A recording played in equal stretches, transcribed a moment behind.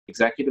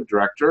Executive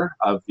Director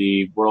of the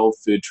World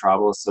Food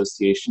Travel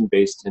Association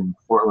based in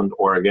Portland,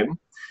 Oregon.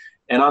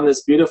 And on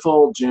this beautiful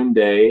June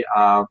day,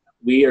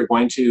 we are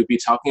going to be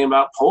talking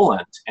about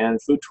Poland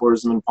and food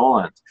tourism in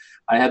Poland.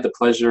 I had the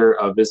pleasure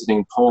of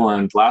visiting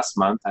Poland last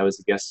month. I was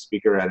a guest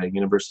speaker at a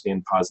university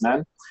in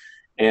Poznan.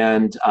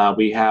 And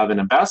we have an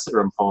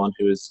ambassador in Poland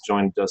who has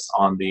joined us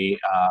on the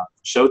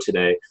show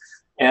today.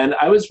 And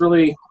I was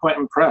really quite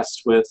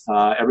impressed with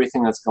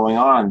everything that's going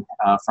on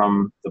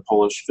from the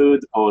Polish food,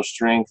 the Polish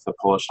drink, the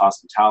Polish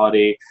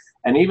hospitality,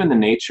 and even the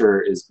nature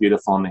is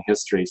beautiful in the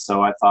history. So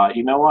I thought,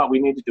 you know what, we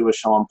need to do a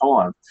show on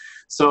Poland.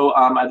 So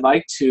I'd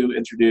like to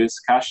introduce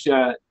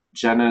Kasia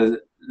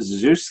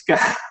Janiszewska.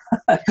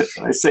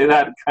 I say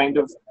that kind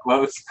of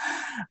close.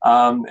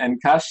 And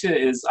Kasia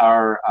is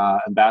our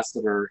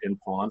ambassador in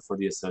Poland for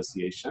the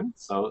association.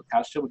 So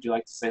Kasia, would you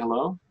like to say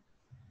hello?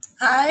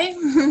 Hi,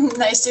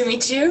 nice to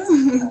meet you.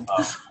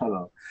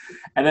 Hello.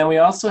 And then we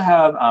also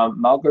have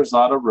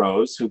Malgorzata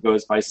Rose, who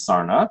goes by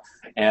Sarna,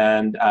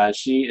 and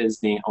she is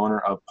the owner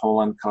of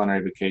Poland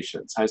Culinary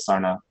Vacations. Hi,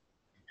 Sarna.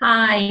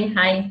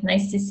 Hi,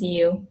 nice to see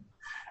you.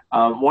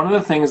 One of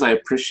the things I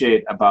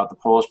appreciate about the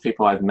Polish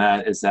people I've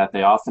met is that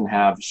they often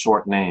have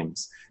short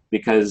names,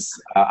 because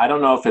I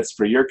don't know if it's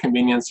for your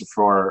convenience or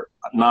for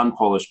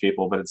non-Polish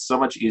people, but it's so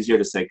much easier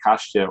to say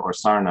Kasia or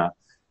Sarna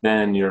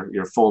than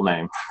your full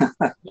name.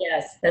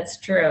 Yes, that's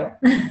true.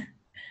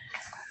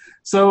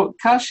 So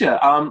Kasia,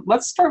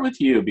 let's start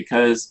with you,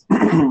 because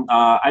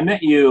I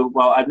met you,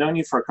 well, I've known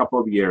you for a couple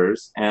of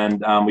years,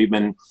 and we've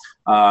been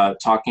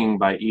talking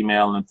by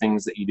email and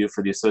things that you do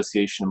for the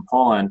association in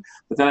Poland.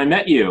 But then I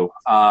met you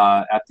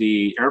at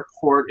the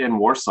airport in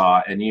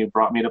Warsaw, and you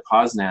brought me to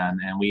Poznan,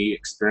 and we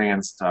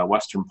experienced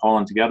Western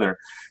Poland together.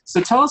 So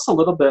tell us a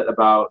little bit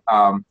about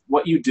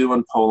what you do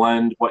in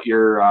Poland, what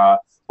your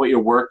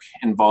work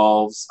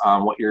involves,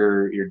 what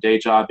your day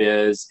job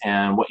is,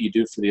 and what you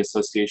do for the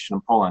association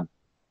in Poland.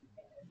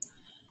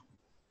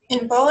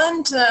 In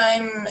Poland,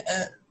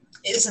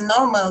 it's a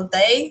normal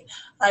day.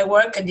 I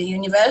work at the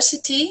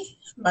university,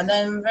 but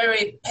I'm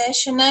very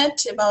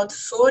passionate about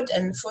food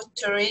and food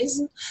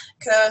tourism,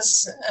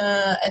 because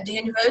at the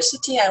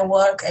university I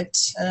work at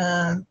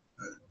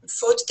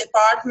food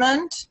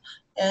department,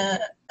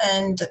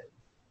 and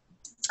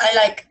I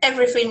like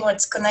everything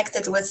what's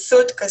connected with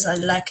food, because I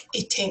like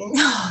eating.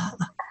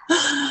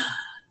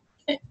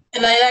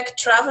 And I like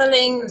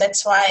traveling.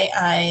 That's why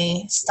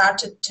I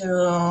started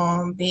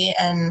to be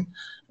an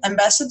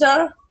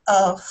ambassador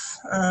of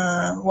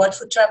World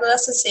Food Travel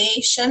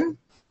Association,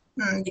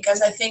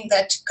 because I think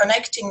that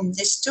connecting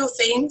these two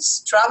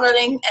things,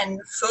 traveling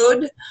and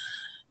food,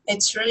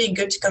 it's really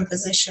good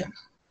composition.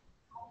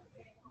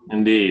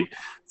 Indeed.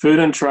 Food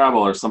and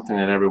travel are something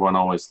that everyone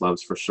always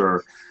loves, for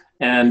sure.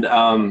 And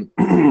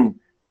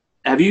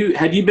had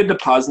you been to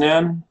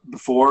Poznan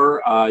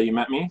before you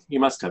met me? You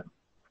must have.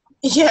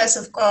 Yes,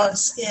 of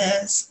course,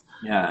 yes.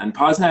 Yeah, and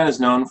Poznan is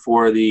known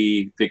for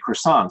the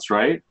croissants,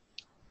 right?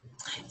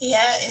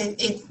 Yeah,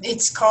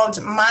 it's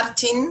called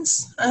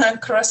Martin's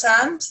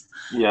croissant.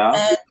 Yeah.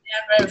 And they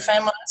are very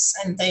famous,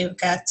 and they've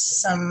got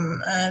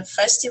some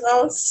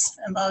festivals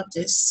about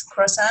this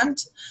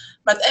croissant.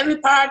 But every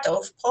part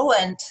of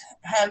Poland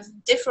have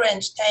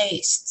different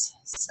tastes,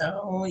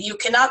 so you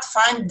cannot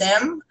find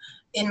them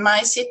in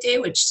my city,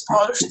 which is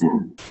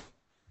Olsztyn.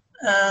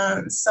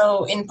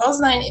 So in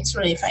Poznan, it's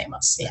really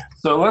famous, yeah.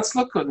 So let's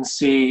look and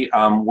see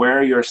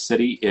where your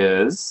city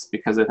is,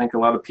 because I think a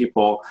lot of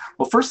people,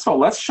 well, first of all,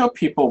 let's show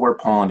people where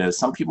Poland is.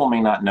 Some people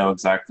may not know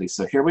exactly.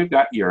 So here we've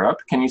got Europe.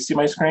 Can you see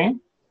my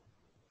screen?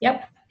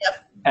 Yep.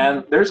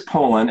 And there's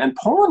Poland, and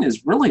Poland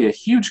is really a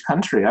huge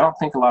country. I don't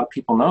think a lot of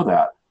people know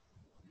that.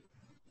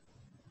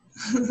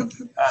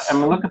 I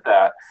mean, look at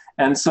that.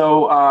 And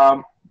so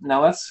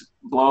now let's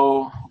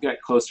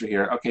get closer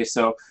here. Okay,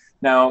 so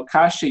now,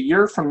 Kasia,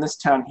 you're from this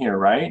town here,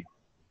 right?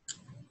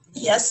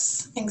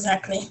 Yes,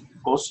 exactly.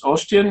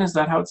 Olsztyn, is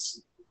that how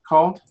it's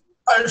called?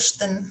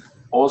 Olsztyn.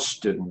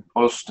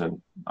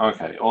 Olsztyn.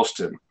 Okay,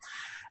 Olsztyn.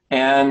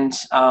 And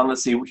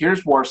let's see,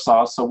 here's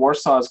Warsaw. So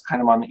Warsaw is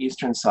kind of on the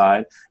eastern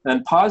side. And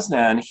then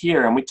Poznan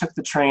here, and we took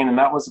the train, and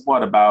that was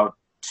what, about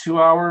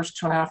 2 hours,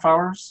 2.5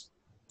 hours?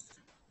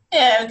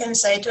 Yeah, we can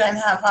say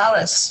 2.5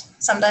 hours,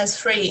 sometimes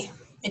 3.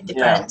 It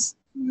depends.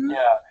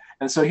 Yeah.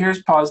 And so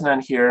here's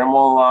Poznan here, and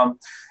we'll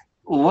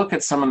look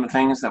at some of the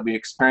things that we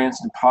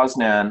experienced in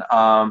Poznan.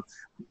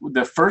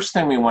 The first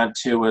thing we went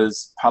to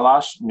was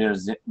Palace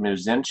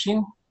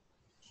Mierzyński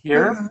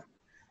here.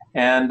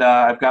 And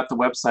I've got the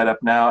website up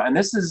now. And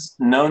this is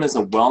known as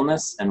a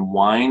wellness and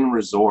wine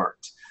resort.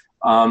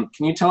 Can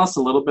you tell us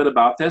a little bit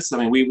about this? I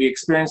mean, we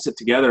experienced it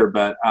together,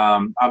 but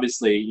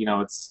obviously, you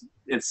know, it's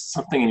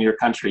something in your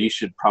country. You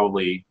should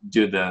probably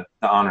do the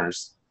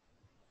honors.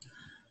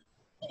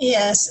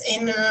 Yes,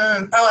 in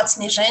Pałac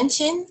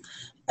Mierzyński,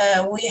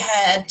 we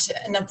had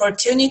an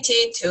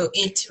opportunity to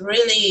eat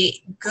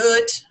really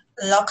good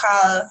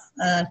local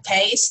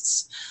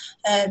tastes,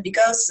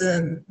 because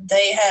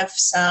they have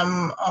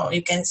some,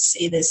 you can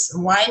see this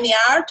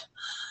vineyard,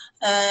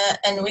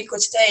 and we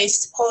could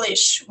taste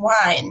Polish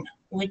wine.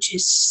 which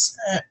is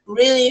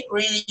really,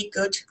 really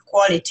good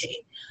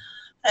quality.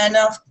 And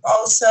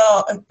also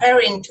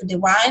pairing to the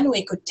wine,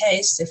 we could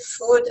taste the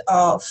food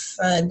of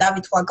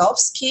Dawid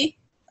Łagowski,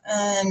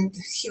 and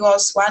he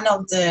was one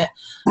of the,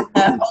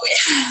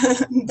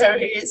 there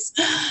he is,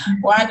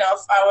 one of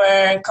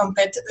our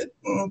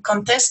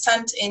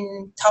contestant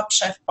in Top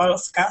Chef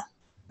Polska.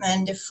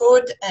 And the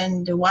food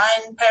and the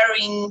wine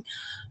pairing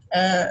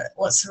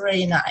was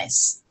really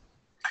nice.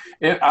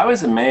 I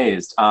was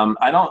amazed.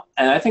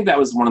 I think that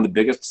was one of the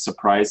biggest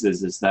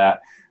surprises is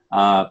that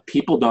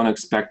people don't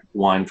expect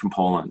wine from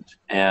Poland.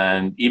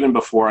 And even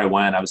before I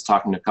went, I was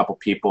talking to a couple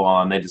people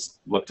and they just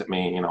looked at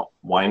me,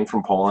 wine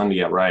from Poland?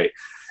 Yeah, right.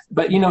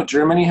 But,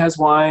 Germany has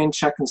wine,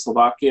 Czech and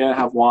Slovakia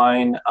have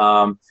wine.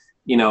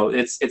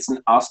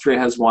 Austria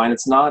has wine.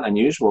 It's not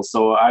unusual.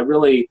 So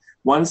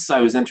once I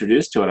was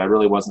introduced to it, I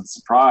really wasn't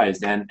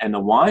surprised. And the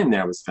wine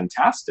there was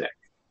fantastic.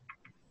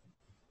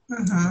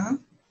 Mm-hmm.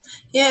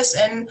 Yes,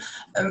 and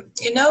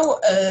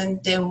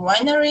the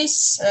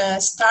wineries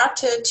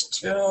started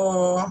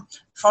to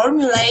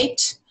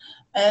formulate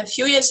a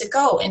few years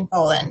ago in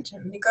Poland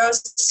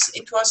because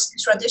it was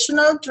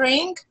traditional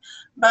drink,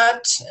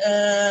 but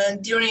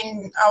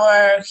during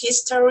our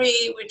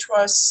history, which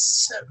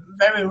was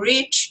very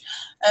rich,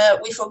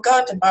 we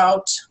forgot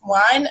about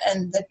wine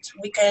and that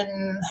we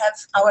can have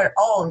our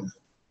own.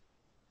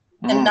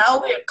 And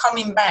now we're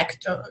coming back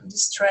to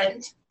this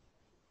trend.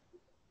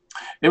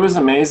 It was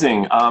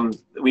amazing.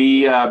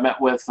 We met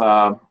with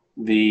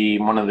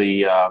one of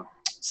the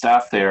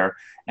staff there,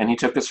 and he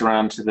took us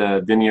around to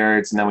the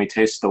vineyards, and then we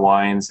tasted the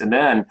wines, and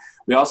then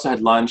we also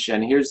had lunch.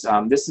 And here's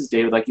this is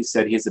David, like you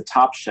said, he's a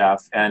top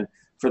chef. And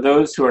for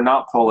those who are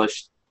not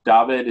Polish,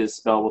 David is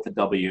spelled with a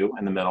W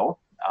in the middle.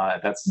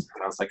 That's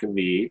pronounced like a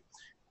V.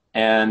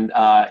 And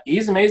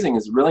he's amazing.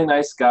 He's a really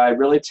nice guy,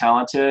 really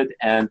talented.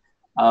 And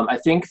I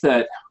think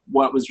that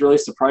what was really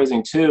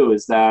surprising too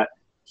is that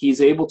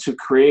he's able to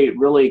create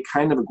really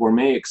kind of a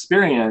gourmet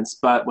experience,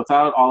 but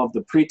without all of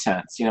the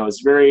pretense.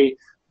 It's very,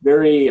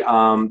 very,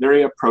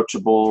 very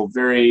approachable,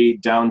 very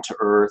down to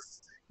earth.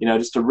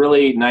 Just a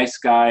really nice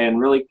guy and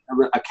really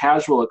a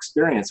casual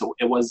experience.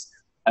 It was,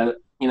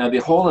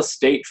 the whole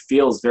estate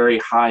feels very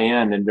high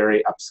end and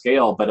very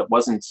upscale, but it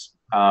wasn't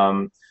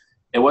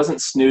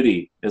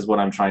snooty, is what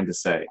I'm trying to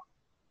say.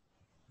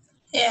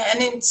 Yeah,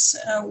 and it's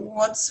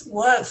what's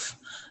worth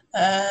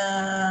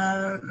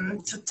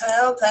to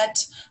tell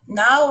that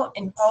now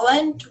in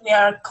Poland we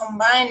are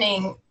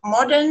combining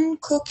modern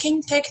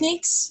cooking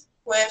techniques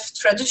with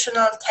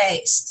traditional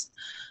taste.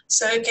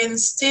 So you can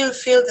still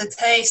feel the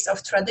taste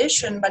of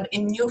tradition, but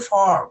in new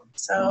form.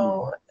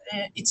 So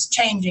it's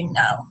changing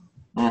now.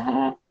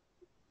 Mm-hmm.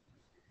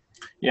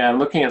 Yeah, I'm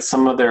looking at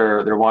some of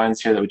their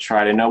wines here that we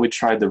tried. I know we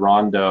tried the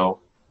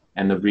Rondo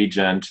and the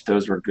Regent.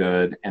 Those were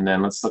good. And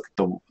then let's look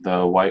at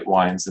the white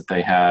wines that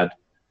they had.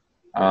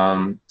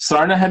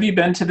 Sarna, have you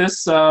been to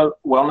this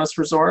wellness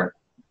resort?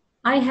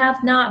 I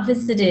have not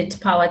visited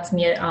Pałac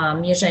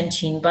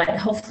Mierzęcin, but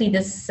hopefully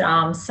this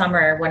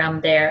summer when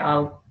I'm there,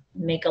 I'll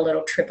make a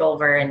little trip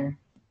over and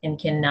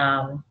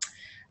can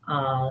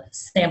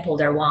sample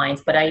their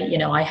wines. But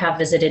I have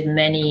visited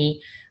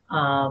many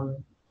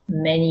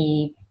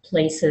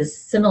places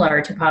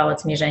similar to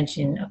Pałac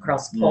Mierzęcin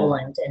across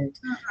Poland and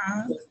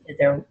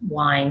their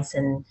wines,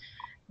 and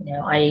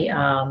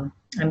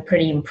I'm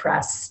pretty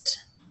impressed.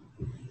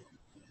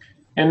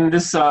 And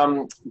this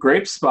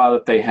grape spa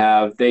that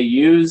they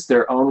use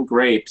their own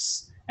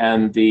grapes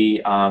and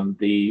the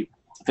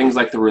things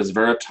like the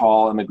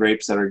resveratrol and the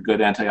grapes that are good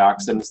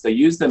antioxidants. They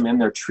use them in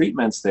their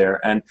treatments there.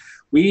 And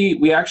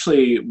we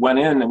actually went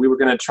in and we were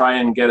going to try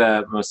and get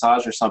a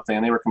massage or something,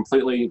 and they were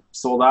completely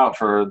sold out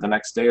for the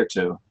next day or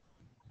two.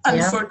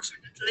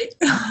 Unfortunately.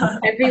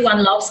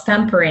 Everyone loves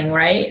pampering,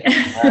 right?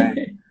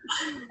 Right.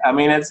 I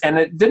mean,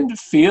 it didn't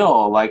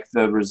feel like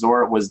the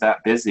resort was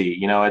that busy.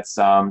 It's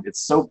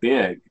so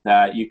big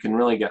that you can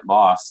really get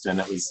lost, and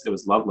it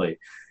was lovely.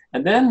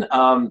 And then,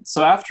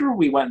 so after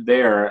we went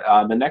there,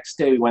 the next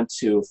day we went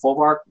to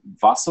Folwark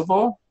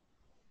Wasowo.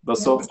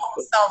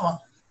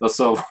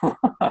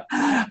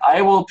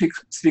 I will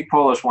speak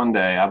Polish one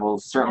day. I will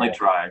certainly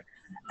try.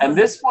 And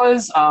this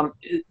was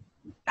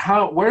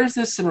where is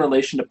this in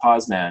relation to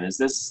Poznan? Is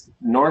this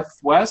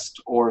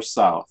northwest or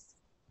south?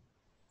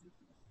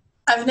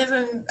 I've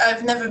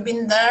never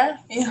been there,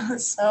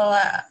 so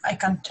I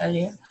can't tell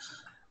you.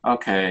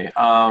 Okay.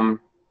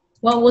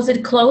 Well, was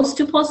it close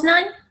to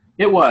Poznan?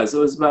 It was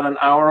about an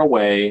hour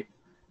away.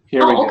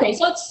 Here we go. Okay.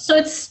 So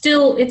it's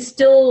still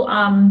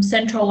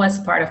central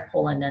west part of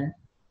Poland then.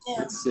 Yeah.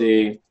 Let's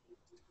see.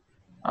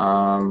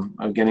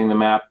 I'm getting the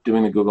map,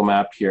 doing the Google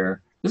map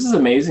here. This is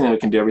amazing that we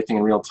can do everything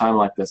in real time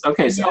like this.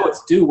 Okay, so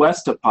it's due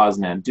west of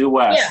Poznan. Due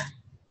west.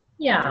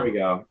 Yeah. There we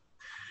go.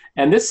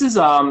 And this is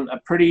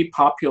a pretty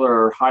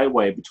popular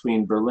highway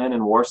between Berlin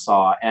and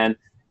Warsaw, and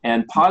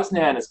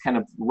Poznan is kind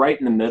of right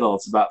in the middle.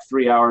 It's about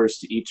 3 hours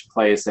to each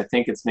place. I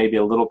think it's maybe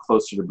a little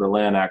closer to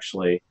Berlin,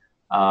 actually.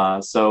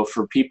 So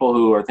for people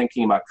who are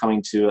thinking about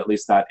coming to at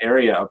least that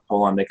area of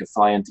Poland, they could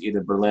fly into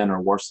either Berlin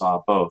or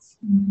Warsaw, both.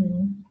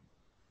 Mm-hmm.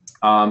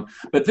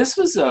 But this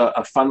was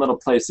a fun little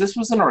place. This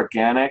was an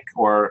organic,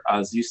 or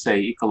as you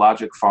say,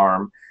 ecologic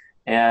farm,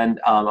 and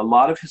a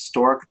lot of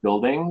historic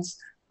buildings.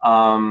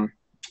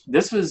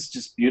 This was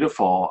just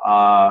beautiful.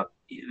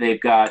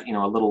 They've got,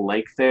 a little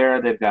lake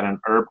there. They've got an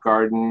herb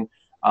garden.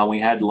 We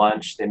had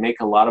lunch. They make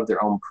a lot of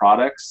their own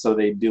products. So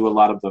they do a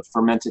lot of the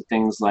fermented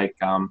things like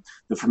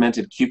the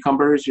fermented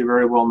cucumbers you're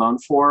very well known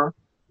for.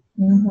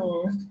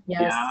 Mm-hmm.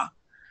 Yes. Yeah.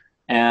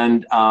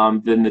 And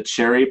then the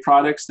cherry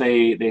products,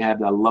 they had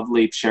a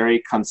lovely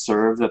cherry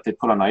conserve that they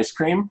put on ice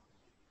cream.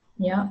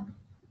 Yeah.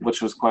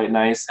 Which was quite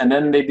nice. And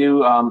then they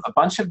do a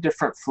bunch of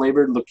different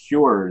flavored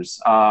liqueurs.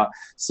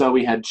 So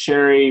we had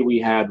cherry, we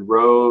had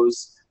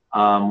rose,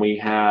 we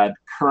had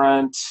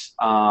currant.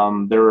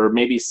 There were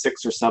maybe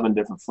 6 or 7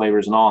 different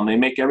flavors in all, and they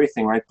make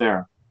everything right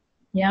there.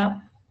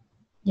 Yeah.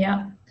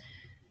 Yeah.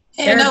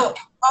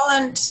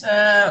 Poland,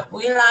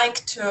 we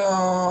like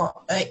to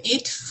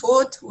eat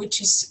food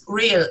which is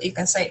real. You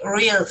can say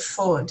real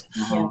food.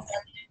 Mm-hmm.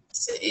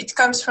 It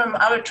comes from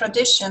our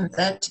tradition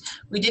that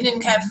we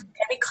didn't have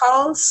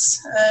chemicals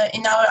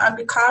in our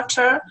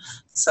agriculture,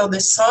 so the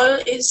soil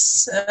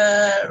is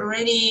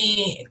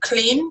really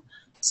clean.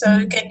 So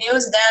you can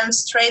use them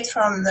straight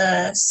from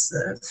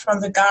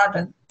the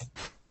garden.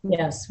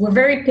 Yes, we're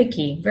very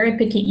picky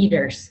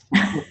eaters.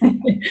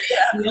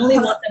 We only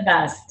want the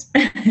best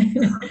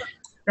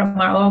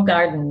from our own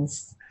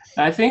gardens.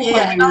 I think.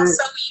 Yeah, and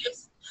also we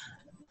use.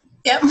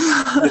 Yep.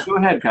 Go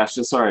ahead,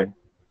 Kasia. Sorry.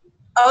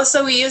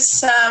 Also, we use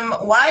some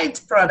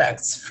wild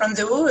products from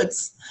the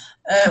woods.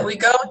 We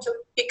go to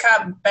pick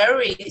up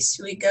berries.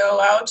 We go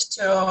out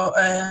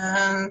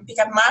to pick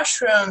up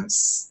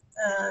mushrooms.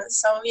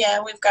 So yeah,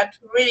 we've got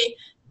really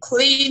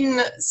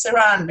clean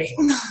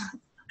surrounding.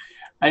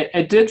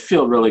 I did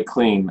feel really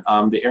clean.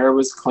 The air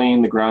was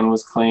clean. The ground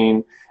was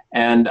clean.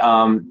 And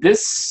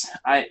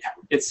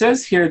it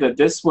says here that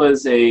this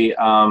was a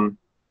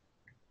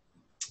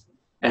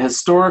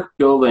historic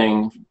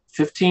building.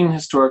 15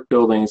 historic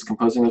buildings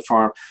composing the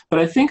farm. But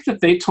I think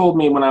that they told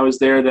me when I was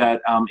there that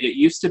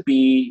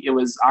it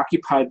was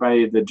occupied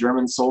by the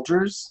German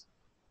soldiers.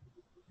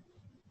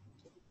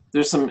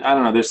 There's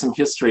some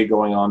history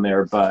going on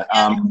there, but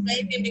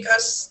maybe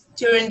because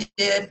during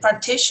the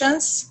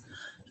partitions,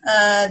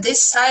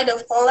 this side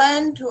of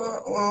Poland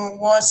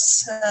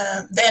was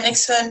the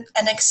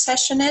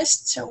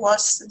annexationist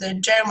was the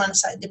German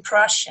side, the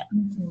Prussian.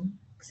 Mm-hmm.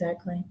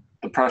 Exactly.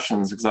 The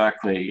Prussians,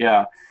 exactly.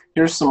 Yeah.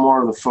 Here's some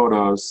more of the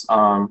photos.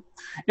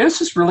 It's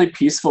just really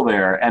peaceful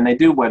there, and they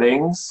do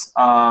weddings.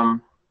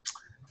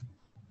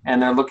 And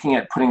they're looking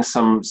at putting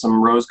some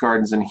rose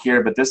gardens in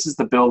here, but this is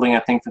the building I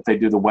think that they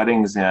do the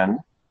weddings in.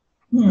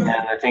 And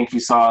I think you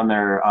saw on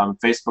their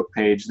Facebook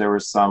page there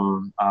was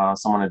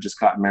someone had just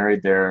got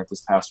married there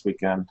this past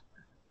weekend.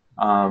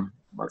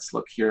 Let's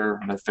look here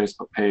on the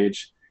Facebook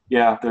page.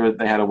 Yeah,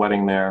 they had a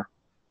wedding there.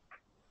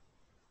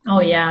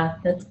 Oh yeah,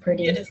 that's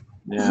pretty.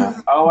 Yeah.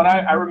 Oh, and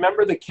I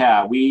remember the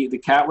cat.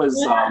 The cat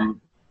was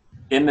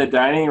in the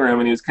dining room,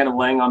 and he was kind of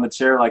laying on the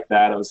chair like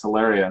that. It was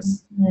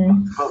hilarious.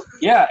 Mm-hmm. But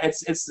yeah,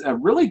 it's a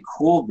really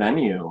cool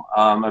venue.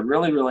 I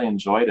really, really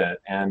enjoyed it.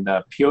 And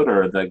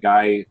Piotr, the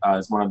guy,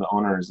 is one of the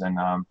owners, and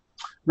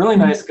really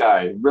nice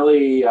guy.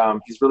 Really,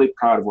 he's really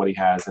proud of what he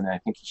has, and I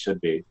think he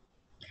should be.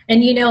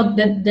 And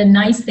the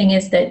nice thing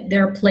is that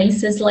there are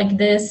places like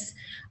this,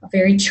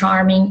 very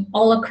charming,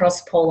 all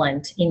across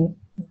Poland in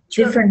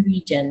different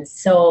regions.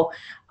 So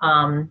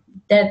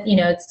that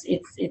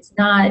it's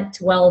not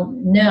well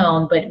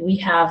known, but we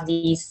have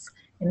these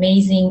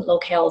amazing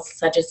locales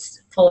such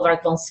as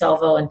Folwark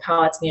Wąsowo and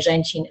Pałac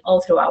Mierzęcin all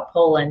throughout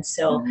Poland.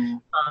 So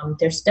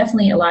there's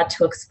definitely a lot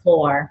to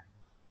explore.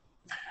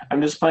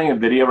 I'm just playing a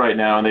video right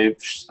now, and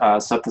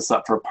they've set this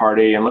up for a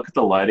party, and look at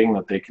the lighting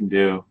that they can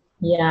do.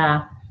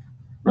 Yeah.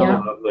 Really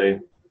lovely.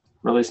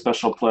 Really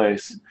special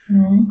place.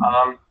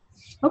 Mm-hmm.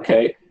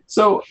 Okay.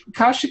 So,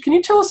 Kasia, can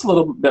you tell us a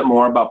little bit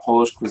more about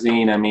Polish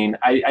cuisine? I mean,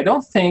 I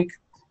don't think,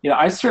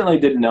 I certainly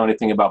didn't know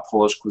anything about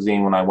Polish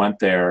cuisine when I went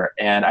there,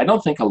 and I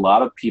don't think a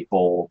lot of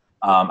people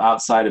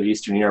outside of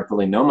Eastern Europe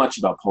really know much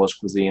about Polish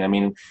cuisine. I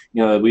mean,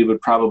 we would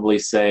probably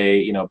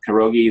say,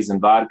 pierogies and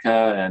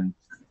vodka, and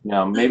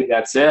maybe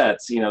that's it.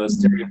 The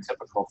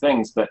stereotypical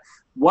things. But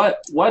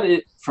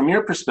from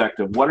your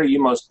perspective, what are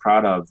you most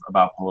proud of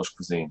about Polish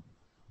cuisine?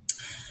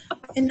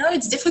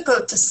 It's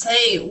difficult to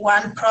say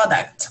one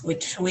product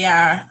which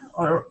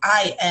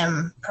I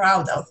am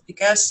proud of,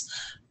 because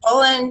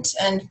Poland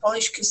and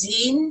Polish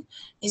cuisine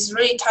is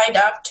really tied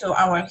up to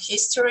our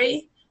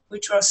history,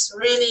 which was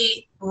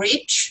really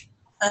rich,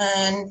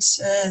 and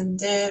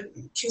the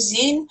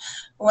cuisine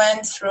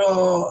went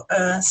through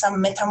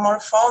some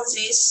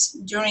metamorphoses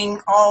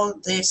during all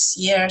these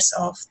years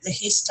of the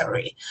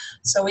history.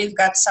 So we've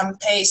got some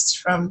tastes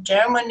from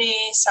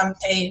Germany, some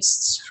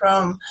tastes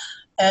from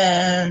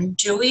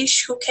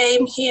Jewish who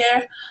came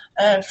here,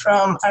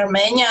 from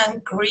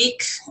Armenian,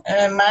 Greek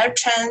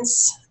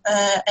merchants,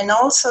 and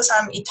also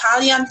some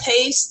Italian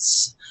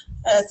tastes,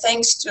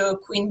 thanks to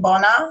Queen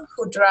Bona,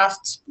 who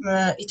drafted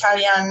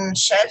Italian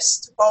chefs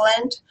to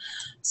Poland.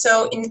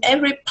 So in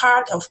every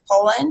part of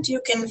Poland,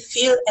 you can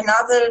feel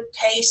another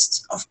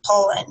taste of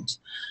Poland.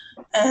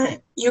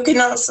 You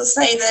can also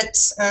say that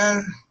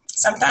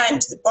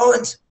sometimes the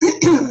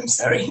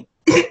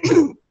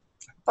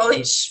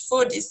Polish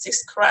food is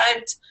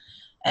described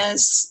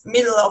as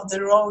middle of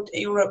the road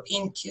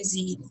European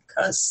cuisine,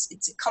 because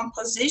it's a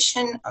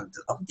composition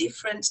of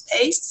different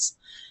tastes,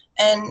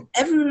 and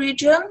every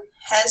region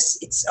has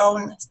its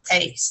own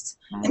taste.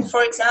 And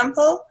for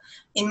example,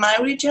 in my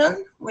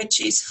region, which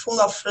is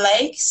full of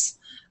lakes,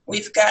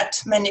 we've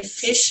got many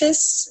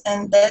fishes,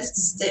 and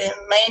that's the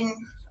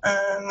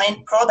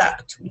main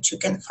product which you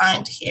can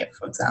find here,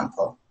 for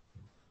example.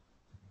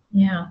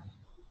 Yeah.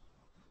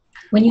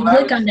 When you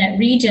click on that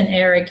region,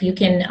 Eric, you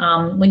can,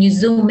 when you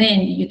zoom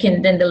in, you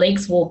can, then the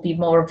lakes will be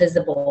more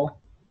visible.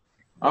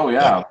 Oh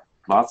yeah,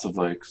 lots of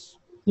lakes.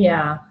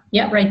 Yeah,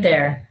 yeah, right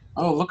there.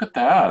 Oh, look at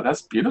that.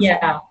 That's beautiful.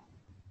 Yeah,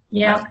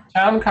 yeah. Nice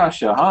town,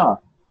 Kasia, huh?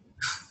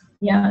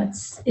 Yeah,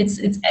 it's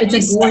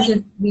a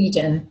gorgeous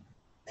region.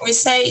 We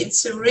say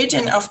it's a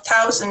region of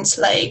thousands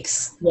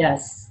lakes.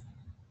 Yes.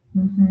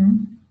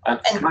 Mm-hmm.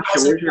 And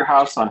Kasia, where's your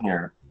house on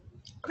here?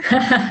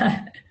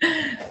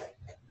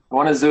 I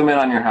want to zoom in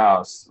on your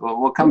house.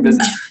 We'll come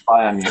visit and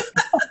spy on you.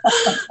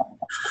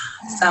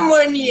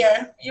 Somewhere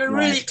near. You're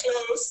really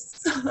close.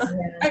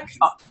 Yeah.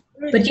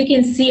 But you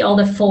can see all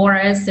the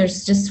forests.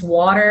 There's just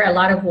water, a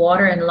lot of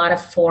water, and a lot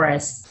of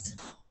forests.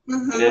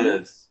 Mm-hmm. It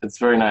is. It's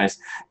very nice.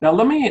 Now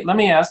let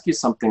me ask you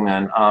something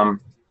then.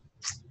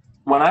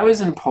 When I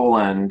was in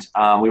Poland,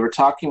 we were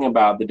talking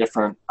about the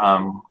different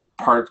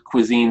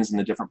cuisines in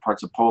the different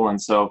parts of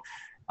Poland. So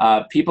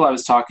people I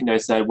was talking to, I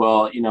said,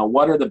 well, you know,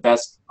 what are the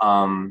best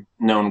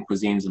known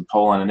cuisines in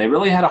Poland? And they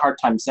really had a hard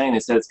time saying. They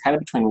said it's kind of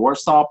between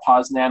Warsaw,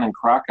 Poznan, and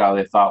Krakow.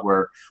 They thought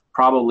were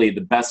probably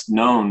the best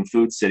known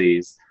food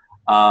cities.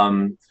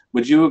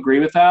 Would you agree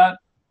with that?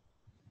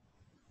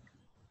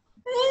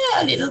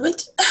 Yeah, a little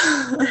bit.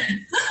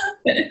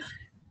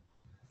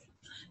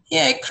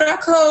 Yeah,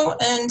 Krakow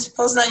and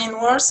Poznań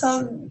and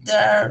Warsaw,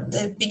 they're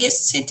the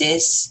biggest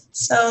cities.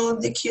 So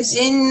the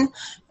cuisine,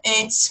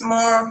 it's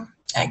more,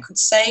 I could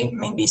say,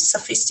 maybe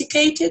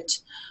sophisticated,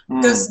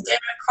 because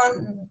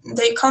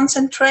they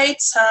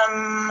concentrate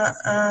some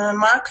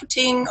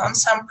marketing on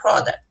some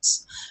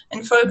products.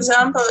 And for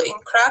example, in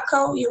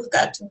Krakow, you've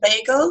got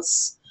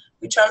bagels,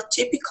 which are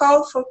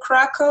typical for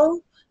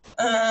Krakow.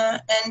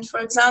 And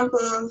for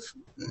example,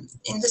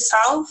 in the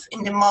south,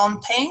 in the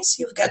mountains,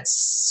 you've got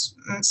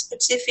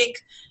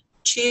specific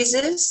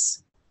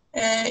cheeses.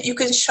 You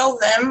can show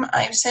them.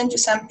 I've sent you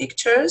some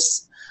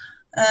pictures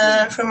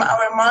from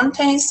our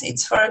mountains.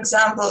 It's, for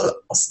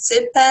example,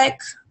 oscypek,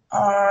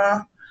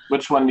 or...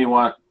 Which one do you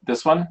want?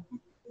 This one?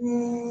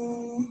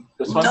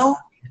 This one? No.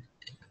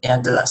 Yeah,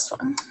 the last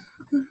one.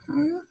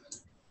 Mm-hmm.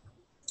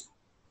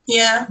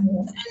 Yeah.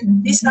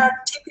 And these are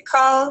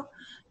typical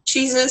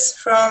cheeses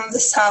from the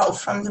south,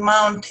 from the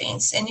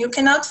mountains, and you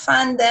cannot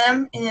find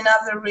them in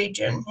another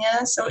region.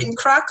 Yeah, so in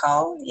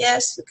Krakow,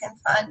 yes, you can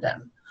find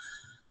them.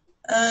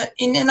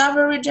 In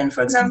another region,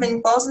 for example,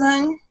 in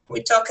Poznań,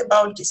 we talk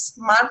about this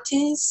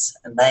Martin's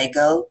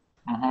bagel,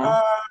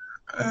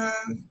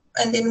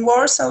 and in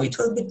Warsaw, it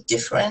will be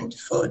different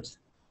food.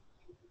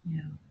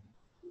 Yeah.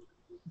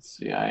 Let's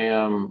see, I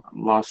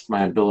lost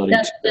my ability.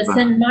 The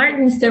St.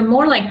 Martin's, they're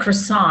more like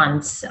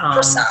croissants.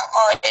 Croissant,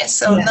 oh yes,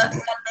 so not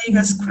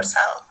bagels,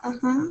 croissant.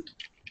 Mm-hmm.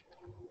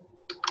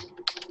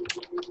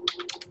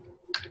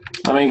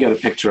 Let me get a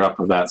picture up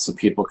of that so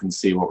people can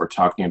see what we're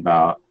talking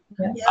about.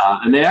 Yeah.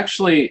 And they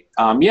actually,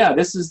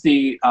 this is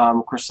the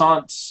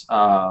croissant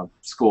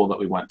school that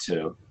we went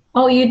to.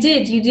 Oh, you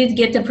did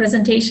get the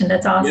presentation.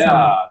 That's awesome.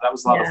 Yeah, that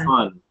was a lot of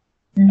fun.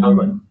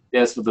 Mm-hmm.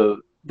 Yes,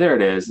 there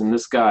it is. And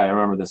this guy, I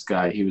remember this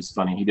guy. He was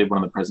funny. He did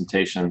one of the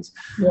presentations.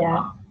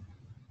 Yeah.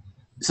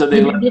 So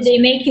did they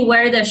make you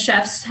wear the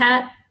chef's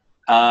hat?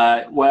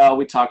 Well,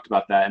 we talked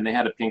about that, and they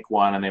had a pink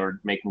one, and they were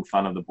making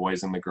fun of the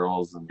boys and the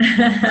girls. And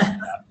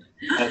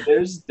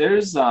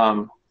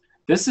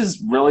this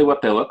is really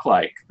what they look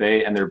like.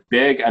 They're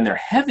big and they're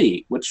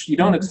heavy, which you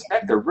don't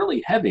expect. They're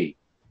really heavy.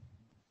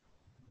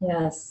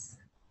 Yes,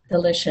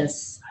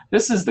 delicious.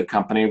 This is the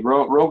company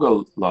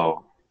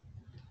Rogalowa.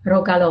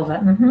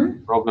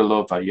 Mm-hmm.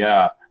 Rogalova,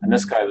 yeah. And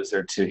this guy was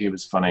there too. He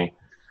was funny.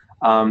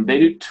 They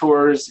do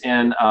tours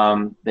in,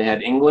 they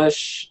had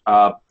English,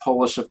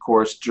 Polish, of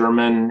course,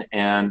 German,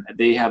 and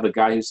they have a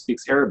guy who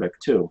speaks Arabic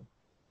too.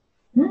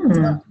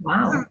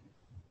 Wow.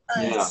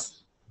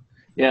 Nice.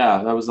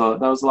 Yeah, that was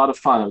a lot of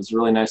fun. It was a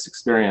really nice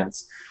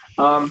experience.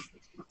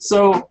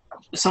 So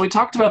we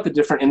talked about the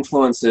different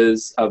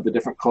influences of the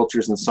different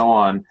cultures and so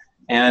on,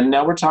 and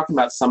now we're talking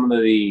about some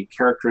of the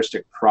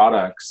characteristic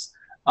products.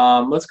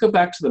 Let's go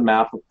back to the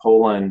map of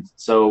Poland.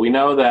 So we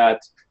know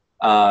that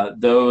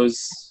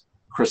those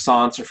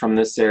croissants are from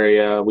this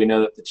area. We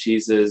know that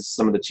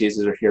some of the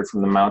cheeses are here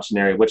from the mountain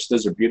area, which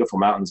those are beautiful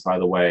mountains, by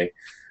the way.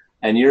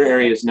 And your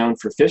area is known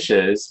for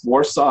fishes.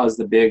 Warsaw is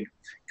the big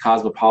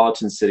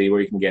cosmopolitan city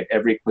where you can get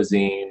every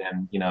cuisine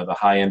and, you know, the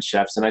high-end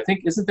chefs. And I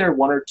think, isn't there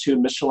 1 or 2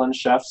 Michelin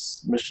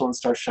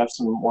star chefs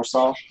in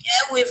Warsaw?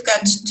 Yeah, we've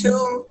got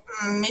 2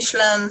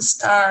 Michelin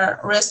star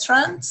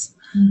restaurants.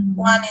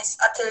 One is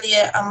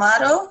Atelier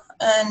Amaro,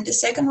 and the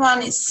second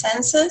one is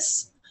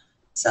Senses.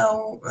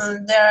 So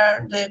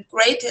they're the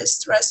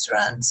greatest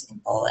restaurants in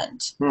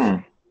Poland.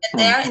 And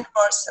they are in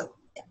Warsaw.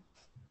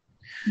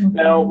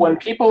 Now, when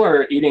people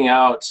are eating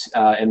out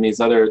in these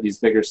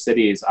bigger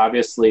cities,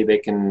 obviously they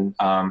can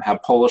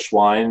have Polish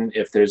wine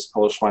if there's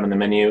Polish wine on the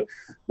menu.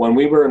 When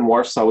we were in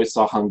Warsaw, we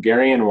saw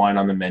Hungarian wine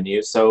on the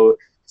menu. So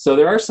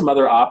there are some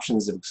other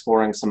options of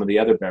exploring some of the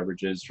other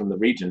beverages from the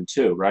region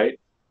too, right?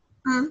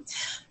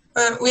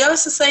 We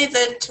also say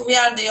that we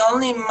are the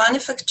only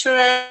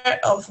manufacturer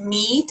of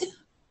mead.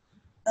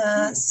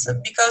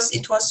 Because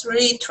it was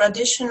really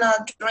traditional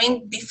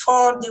drink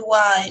before the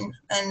wine,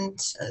 and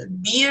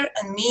beer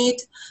and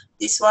mead,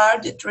 these were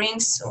the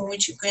drinks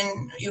which you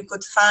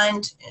could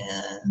find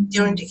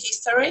during the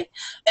history.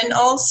 And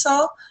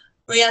also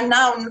we are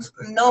now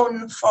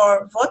known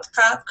for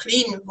vodka,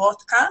 clean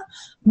vodka,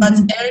 but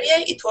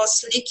earlier it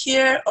was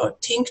liqueur or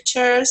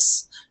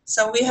tinctures.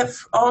 So we have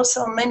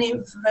also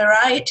many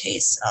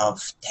varieties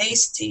of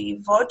tasty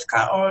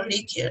vodka or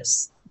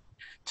liqueurs.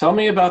 Tell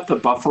me about the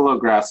buffalo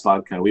grass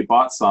vodka. We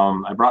bought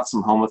some. I brought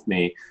some home with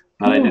me,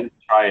 but I didn't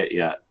try it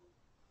yet.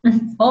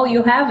 Oh,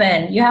 you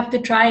haven't? You have to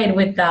try it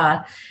with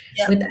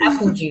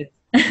apple juice.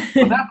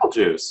 With apple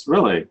juice,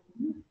 really?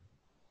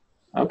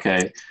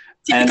 Okay.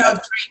 Typical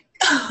drink.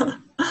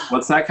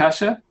 What's that,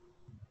 Kasia?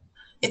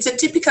 It's a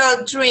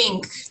typical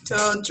drink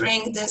to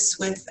drink this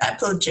with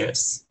apple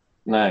juice.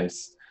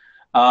 Nice.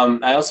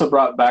 I also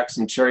brought back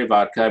some cherry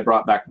vodka. I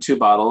brought back 2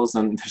 bottles,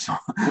 and there's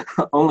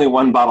only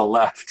 1 bottle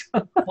left.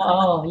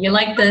 Oh, you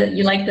like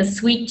the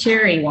sweet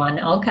cherry one?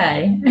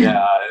 Okay.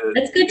 Yeah,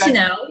 that's good to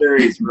know.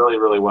 Cherries really,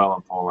 really well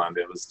in Poland.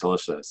 It was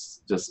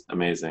delicious, just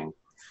amazing.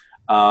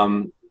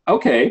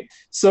 Okay,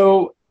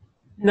 so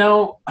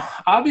now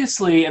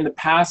obviously in the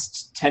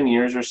past 10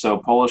 years or so,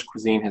 Polish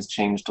cuisine has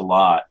changed a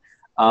lot.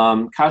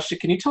 Kasia,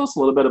 can you tell us a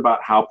little bit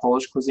about how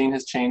Polish cuisine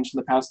has changed in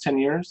the past 10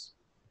 years?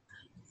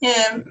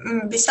 Yeah,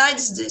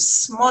 besides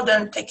these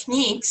modern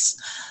techniques,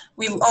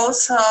 we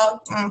also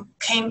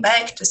came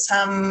back to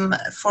some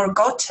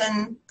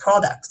forgotten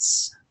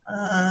products.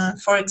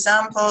 For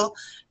example,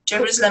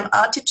 Jerusalem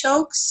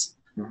artichokes.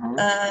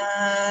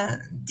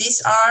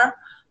 These are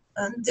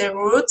the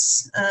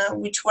roots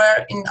which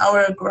were in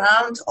our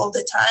ground all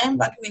the time,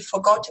 but we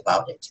forgot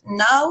about it.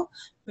 Now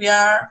we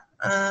are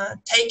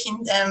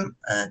taking them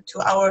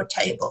to our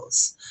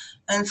tables.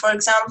 And for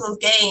example,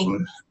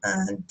 game,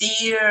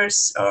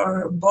 deers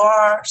or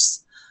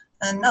boars,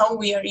 and now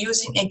we are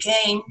using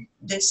again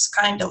this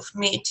kind of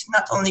meat,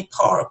 not only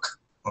pork,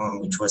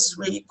 which was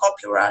really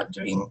popular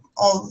during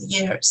all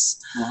years.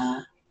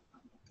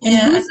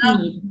 And goose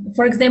meat.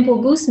 For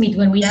example, goose meat,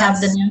 when we have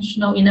the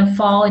national, in the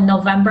fall, in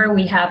November,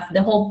 we have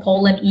the whole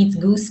Poland eats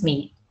goose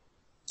meat.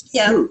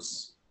 Yeah.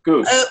 Goose.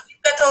 We've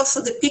got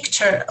also the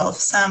picture of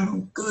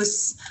some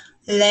goose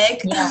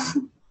leg. Yeah.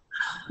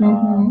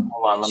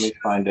 Hold on, let me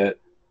find it.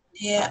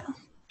 Yeah.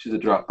 To the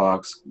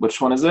Dropbox. Which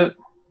one is it?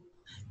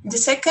 The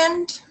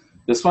second.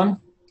 This one?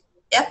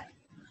 Yep.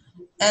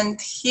 And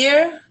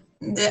here,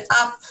 the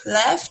up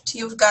left,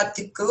 you've got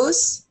the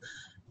goose.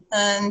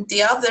 And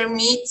the other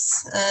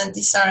meats,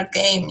 these are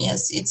game.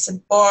 Yes, it's a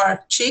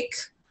boar chick.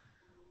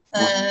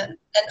 And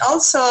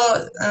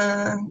also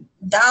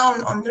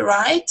down on the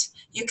right,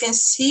 you can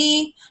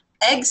see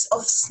eggs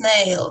of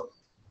snail.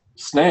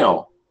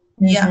 Snail?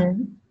 Yeah.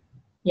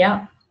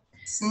 Yeah.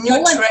 It's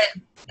new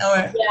trend.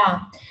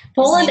 Yeah.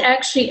 Poland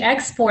actually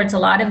exports a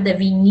lot of the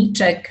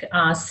Winniczek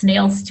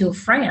snails to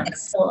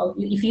France. So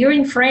if you're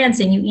in France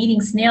and you're eating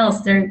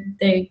snails,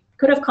 they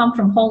could have come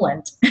from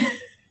Poland.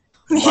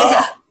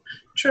 Yeah,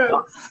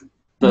 true.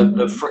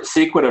 The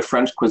secret of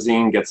French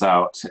cuisine gets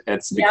out.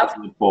 It's because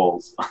of the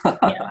Poles.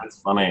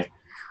 That's funny.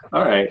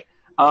 All right.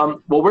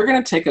 Well, we're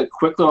going to take a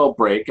quick little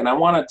break, and I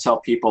want to tell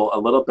people a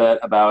little bit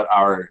about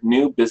our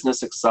new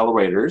business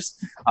accelerators.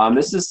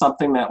 This is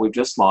something that we've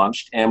just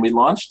launched, and we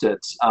launched it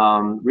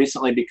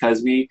recently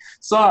because we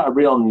saw a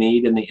real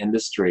need in the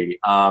industry,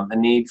 a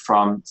need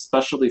from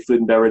specialty food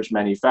and beverage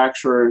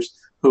manufacturers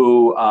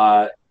who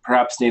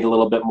perhaps need a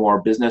little bit more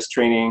business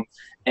training,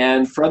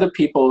 and for other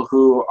people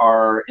who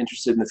are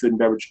interested in the food and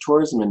beverage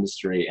tourism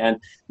industry. And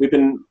we've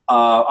been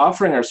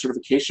offering our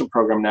certification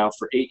program now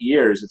for 8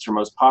 years. It's our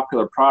most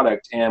popular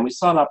product, and we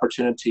saw an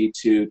opportunity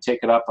to take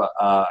it up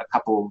a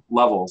couple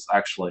levels,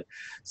 actually.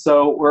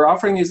 So we're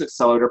offering these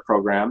accelerator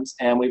programs,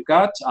 and we've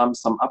got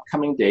some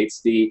upcoming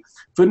dates. The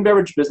food and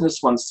beverage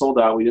business one sold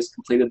out. We just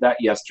completed that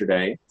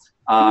yesterday.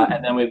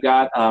 And then we've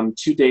got 2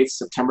 dates,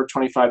 September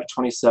 25 to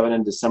 27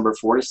 and December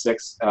 4 to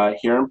 6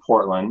 here in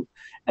Portland.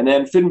 And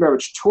then food and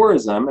beverage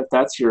tourism, if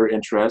that's your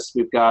interest,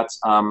 we've got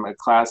a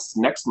class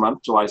next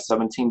month, July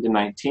 17 to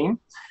 19,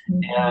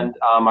 and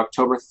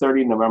October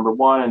 30, November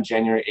 1, and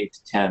January 8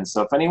 to 10.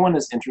 So if anyone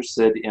is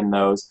interested in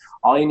those,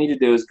 all you need to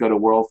do is go to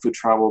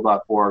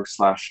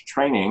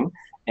worldfoodtravel.org/training,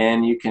 and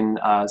you can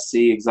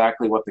see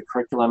exactly what the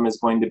curriculum is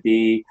going to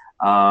be,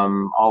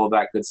 all of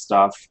that good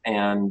stuff.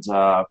 And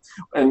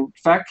in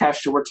fact,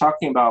 Kasia, we're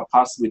talking about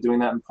possibly doing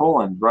that in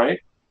Poland, right?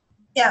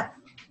 Yeah.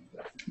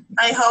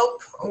 I hope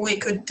we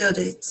could do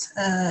it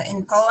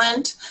in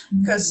Poland,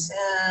 because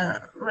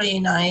really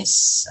nice,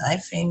 I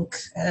think,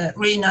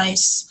 really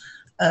nice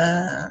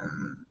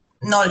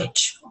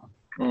knowledge,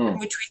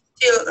 which we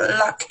still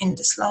lack in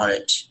this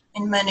knowledge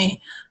in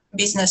many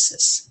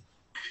businesses.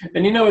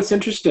 And it's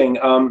interesting.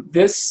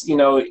 This,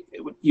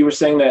 you were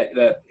saying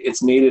that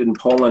it's needed in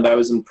Poland. I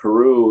was in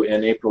Peru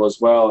in April as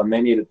well, and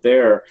they need it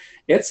there.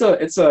 It's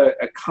a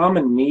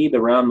common need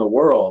around the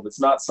world.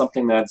 It's not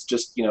something that's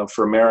just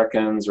for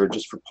Americans or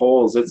just for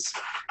Poles. It's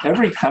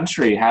every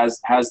country has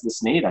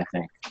this need, I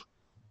think.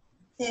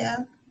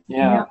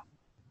 Yeah.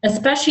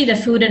 Especially the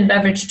food and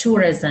beverage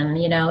tourism.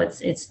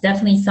 It's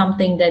definitely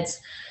something that's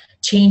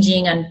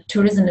changing, and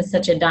tourism is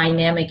such a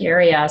dynamic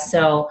area.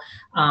 So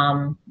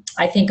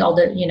I think all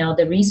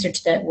the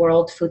research that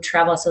World Food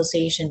Travel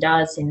Association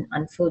does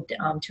on food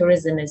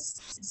tourism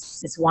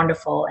is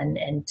wonderful, and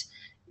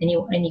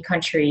any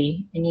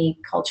country, any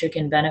culture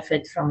can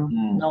benefit from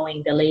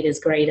knowing the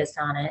latest, greatest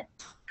on it.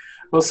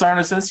 Well,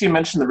 Sarna, since you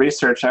mentioned the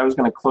research, I was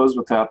going to close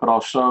with that, but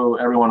I'll show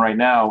everyone right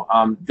now.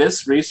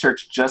 This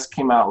research just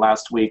came out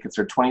last week. It's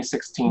our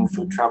 2016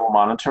 Food Travel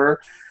Monitor,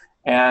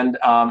 and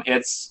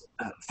it's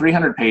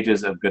 300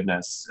 pages of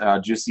goodness,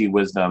 juicy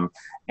wisdom.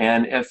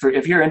 And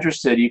if you're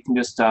interested, you can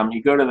just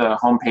you go to the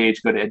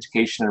homepage, go to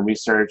Education and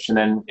Research, and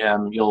then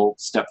you'll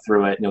step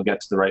through it and you'll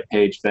get to the right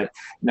page. But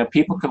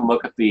people can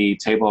look at the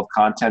table of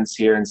contents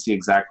here and see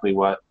exactly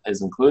what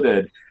is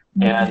included.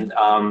 And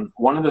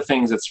one of the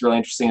things that's really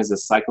interesting is the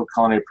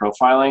psychoculinary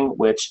profiling,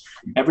 which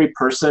every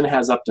person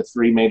has up to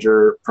 3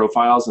 major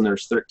profiles, and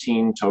there's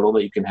 13 total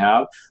that you can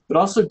have. But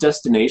also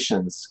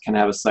destinations can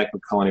have a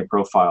psychoculinary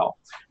profile.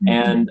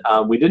 And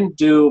we didn't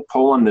do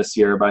Poland this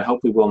year, but I hope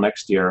we will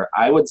next year.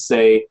 I would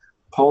say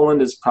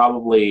Poland is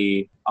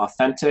probably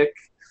authentic,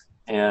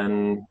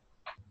 and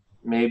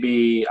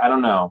maybe, I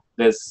don't know,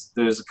 there's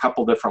a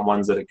couple different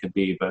ones that it could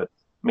be, but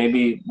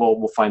maybe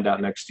we'll find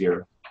out next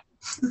year.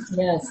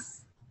 Yes.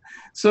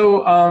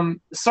 So,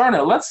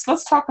 Sarna,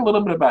 let's talk a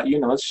little bit about you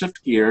now. Let's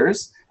shift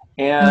gears.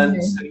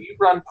 And so you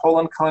run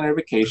Poland Culinary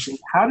Vacations.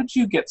 How did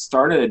you get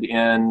started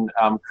in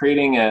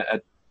creating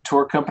a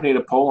tour company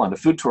to Poland, a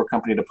food tour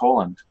company to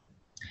Poland?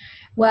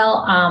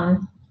 Well,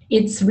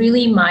 it's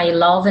really my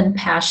love and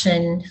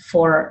passion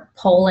for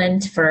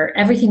Poland, for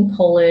everything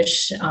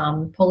Polish,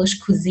 Polish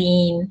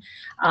cuisine,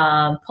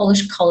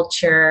 Polish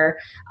culture.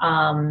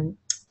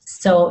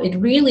 So it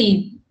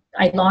really,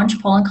 I launched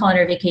Poland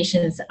Culinary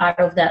Vacations out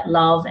of that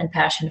love and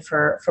passion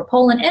for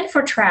Poland and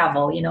for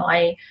travel.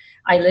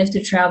 I live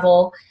to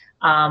travel,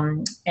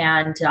 and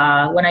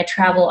when I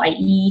travel, I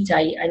eat.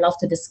 I love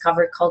to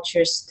discover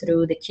cultures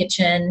through the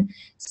kitchen.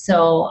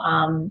 So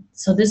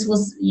this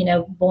was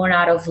born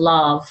out of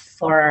love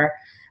for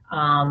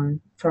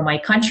my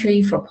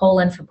country, for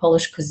Poland, for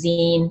Polish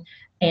cuisine,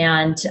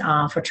 and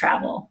for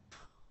travel.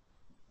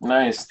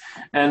 Nice.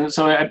 And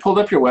so I pulled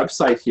up your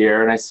website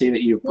here, and I see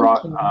that you've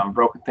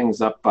broken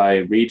things up by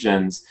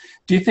regions.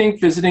 Do you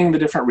think visiting the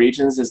different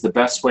regions is the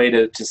best way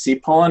to see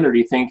Poland, or do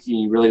you think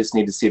you really just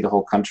need to see the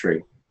whole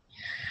country?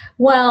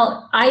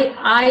 Well,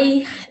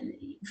 I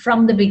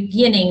from the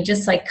beginning,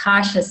 just like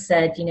Kasia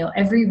said,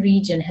 every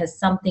region has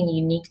something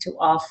unique to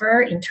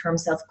offer in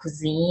terms of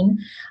cuisine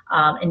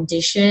and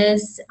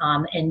dishes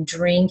and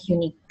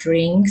unique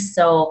drinks.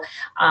 So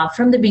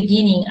from the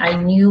beginning, I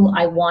knew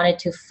I wanted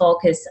to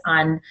focus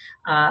on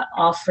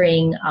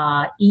offering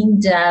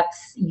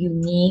in-depth,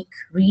 unique,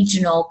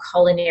 regional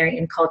culinary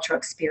and cultural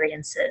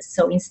experiences.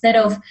 So instead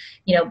of,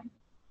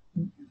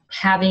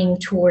 having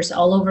tours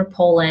all over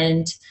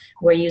Poland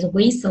where you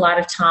waste a lot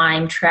of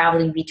time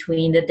traveling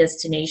between the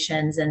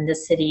destinations and the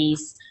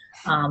cities,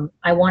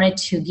 I wanted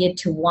to get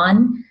to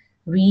one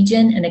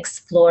region and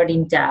explore it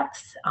in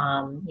depth.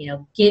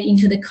 Get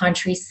into the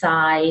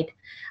countryside,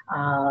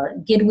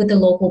 get with the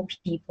local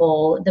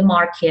people, the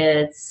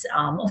markets,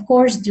 of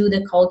course, do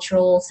the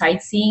cultural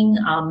sightseeing,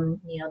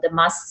 the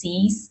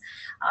must-sees.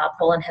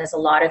 Poland has a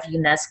lot of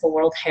UNESCO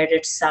World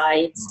Heritage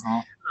Sites.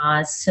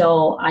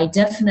 So I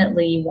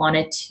definitely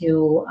wanted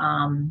to,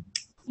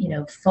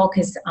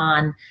 focus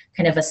on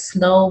kind of a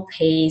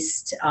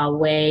slow-paced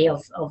way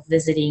of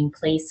visiting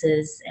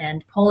places.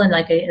 And Poland,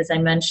 as I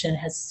mentioned,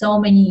 has so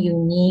many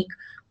unique,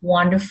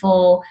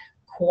 wonderful,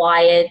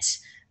 quiet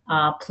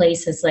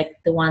places like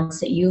the ones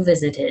that you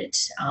visited,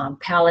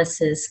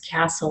 palaces,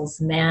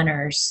 castles,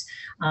 manors,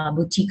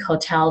 boutique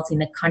hotels in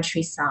the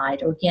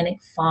countryside,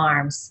 organic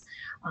farms.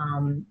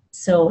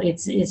 So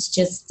it's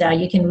just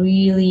you can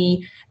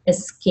really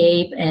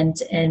escape and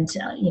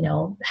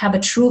have a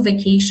true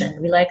vacation,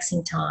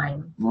 relaxing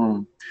time.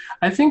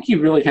 I think you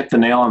really hit the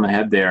nail on the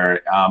head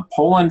there.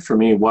 Poland for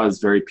me was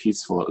very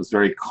peaceful. It was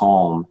very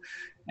calm,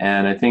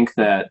 and I think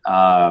that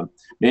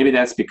maybe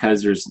that's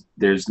because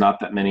there's not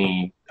that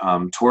many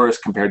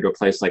tourists compared to a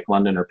place like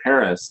London or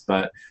Paris.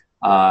 But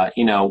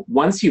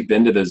once you've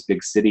been to those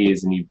big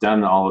cities and you've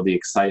done all of the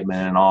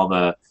excitement and all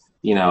the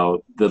you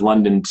know, the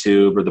London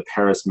Tube or the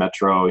Paris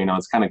Metro. You know,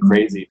 it's kind of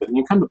crazy. But then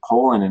you come to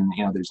Poland and,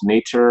 you know, there's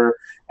nature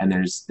and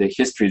there's the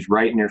history's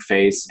right in your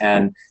face.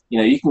 And, you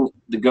know, you can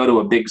go to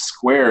a big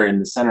square in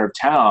the center of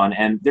town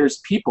and there's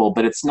people,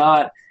 but it's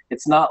not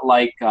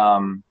like,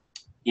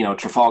 you know,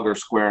 Trafalgar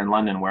Square in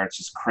London where it's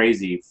just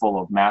crazy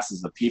full of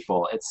masses of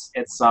people.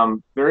 It's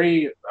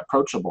very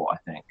approachable, I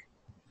think.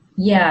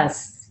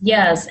 Yes,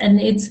 yes. And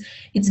it's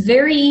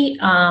very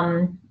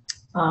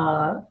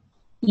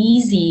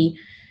easy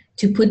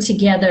to put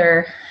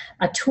together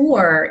a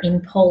tour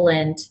in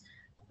Poland,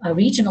 a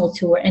regional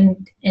tour,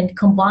 and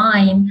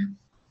combine,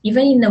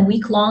 even in a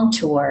week-long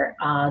tour,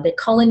 the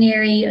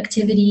culinary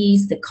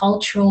activities, the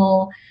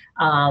cultural,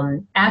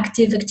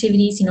 active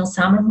activities. You know,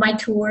 some of my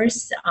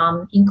tours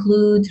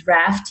include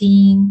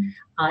rafting,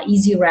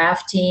 easy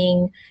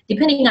rafting,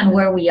 depending on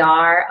where we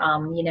are.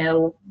 You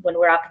know, when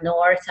we're up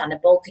north on the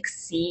Baltic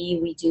Sea,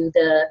 we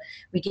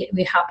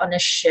hop on a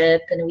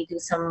ship and we do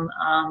some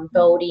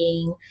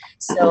boating.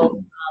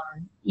 So,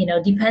 you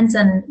know, depends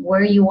on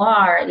where you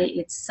are.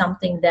 It's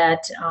something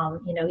that,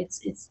 you know,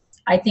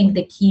 I think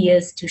the key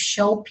is to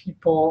show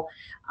people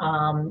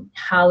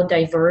how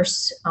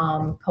diverse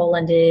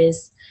Poland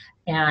is,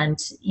 and,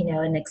 you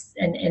know,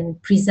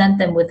 and present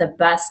them with the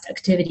best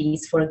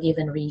activities for a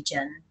given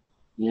region.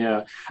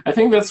 Yeah, I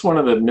think that's one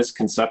of the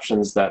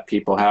misconceptions that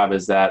people have,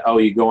 is that, oh,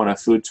 you go on a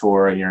food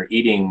tour and you're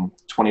eating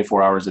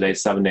 24 hours a day,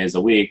 7 days a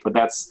week, but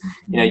that's,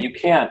 you know, you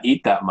can't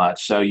eat that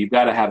much. So you've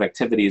got to have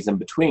activities in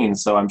between.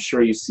 So I'm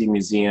sure you see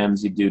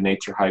museums, you do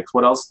nature hikes.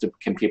 What else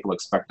can people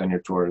expect on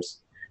your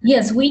tours?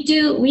 Yes, we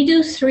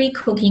do 3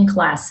 cooking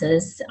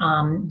classes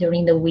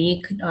during the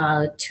week.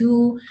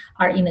 2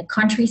 are in the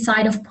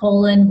countryside of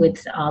Poland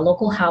with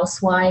local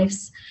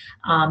housewives.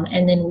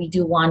 And then we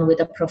do 1 with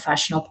a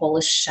professional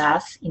Polish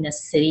chef in a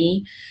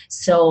city.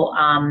 So,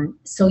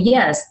 so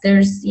yes,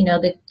 there's, you know,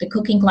 the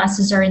cooking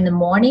classes are in the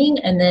morning,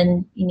 and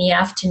then in the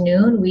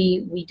afternoon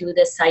we do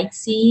the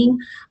sightseeing.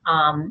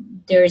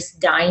 There's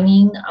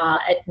dining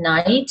at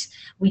night.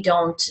 We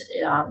don't,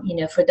 you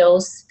know, for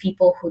those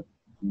people who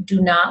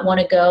do not want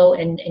to go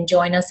and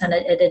join us at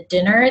a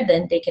dinner,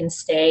 then they can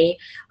stay,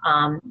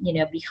 you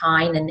know,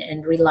 behind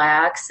and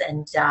relax.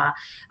 And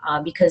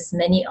because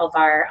many of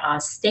our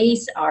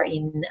stays are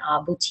in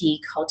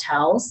boutique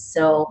hotels,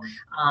 so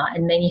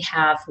and many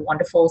have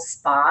wonderful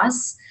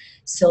spas,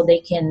 so they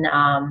can,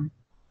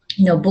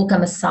 you know, book a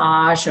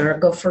massage or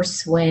go for a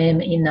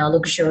swim in a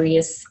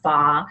luxurious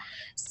spa.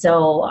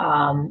 So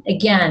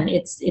again,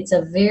 it's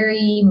a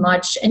very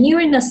much, and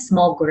you're in a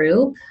small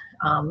group.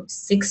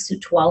 6 to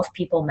 12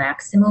 people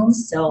maximum.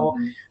 So,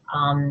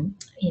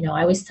 you know,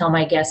 I always tell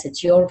my guests,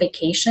 it's your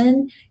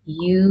vacation.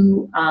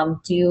 You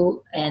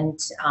do and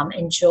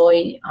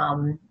enjoy,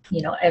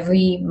 you know,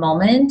 every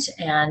moment.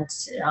 And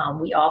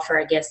we offer,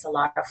 I guess, a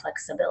lot of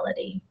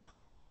flexibility.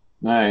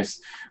 Nice.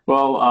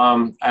 Well,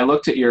 I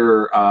looked at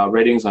your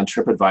ratings on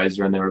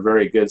TripAdvisor and they were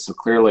very good. So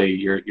clearly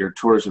your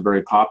tours are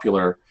very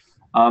popular.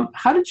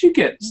 How did you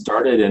get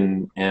started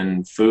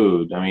in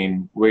food? I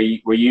mean, were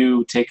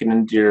you taken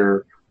into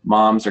your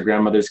mom's or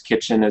grandmother's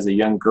kitchen as a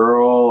young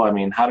girl? I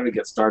mean, how did it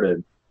get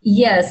started?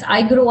 Yes,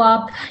 I grew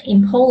up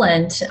in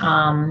Poland.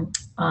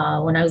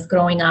 When I was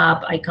growing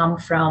up, I come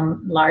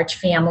from large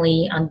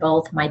family on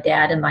both my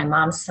dad and my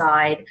mom's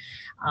side.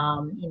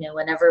 You know,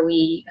 whenever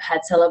we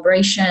had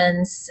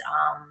celebrations,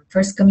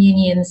 first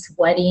communions,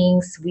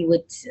 weddings, we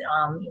would,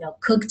 you know,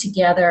 cook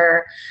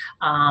together,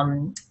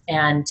 and,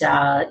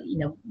 you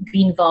know,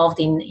 be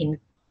involved in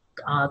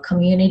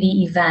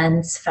community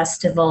events,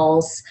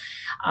 festivals.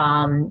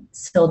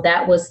 So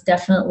that was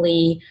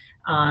definitely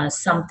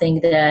something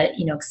that,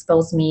 you know,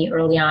 exposed me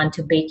early on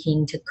to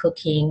baking, to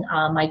cooking.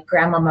 My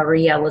grandma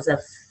Maria was a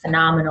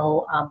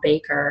phenomenal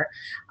baker.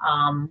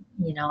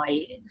 You know,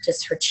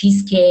 just her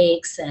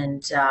cheesecakes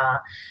and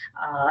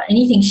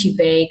anything she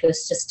baked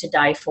was just to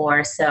die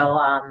for. So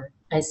I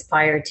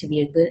aspired to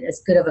be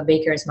as good of a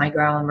baker as my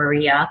grandma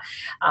Maria.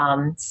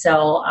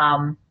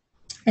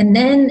 And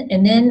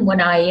then when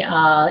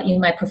I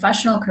in my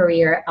professional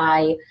career,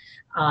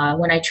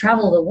 when I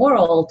travel the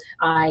world,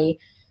 I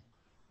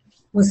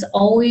was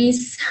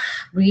always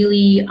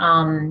really,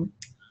 I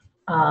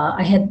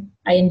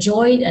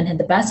enjoyed and had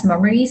the best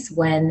memories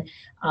when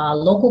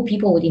local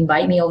people would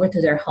invite me over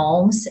to their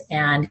homes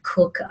and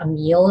cook a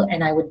meal,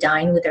 and I would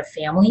dine with their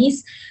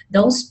families.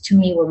 Those to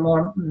me were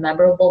more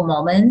memorable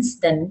moments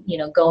than, you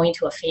know, going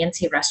to a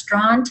fancy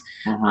restaurant,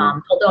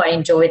 although I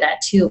enjoy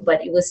that too,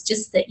 but it was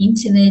just the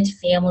intimate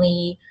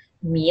family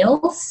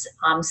meals.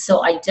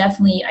 So I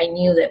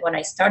knew that when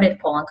I started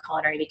Poland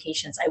Culinary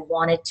Vacations, I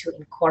wanted to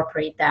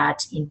incorporate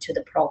that into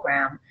the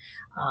program,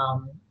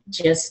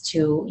 just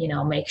to, you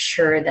know, make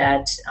sure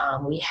that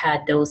we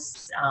had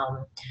those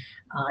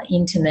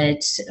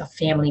intimate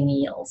family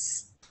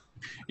meals.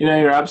 You know,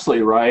 you're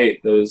absolutely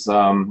right. Those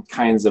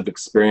kinds of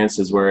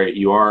experiences where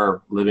you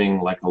are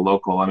living like a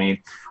local. I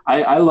mean,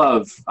 I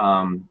love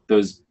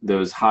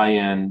those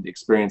high-end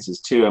experiences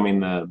too. I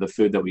mean, the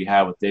food that we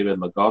had with David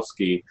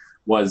Lagowski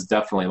was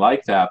definitely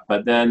like that.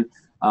 But then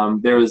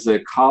There was a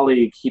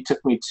colleague, he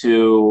took me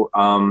to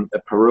a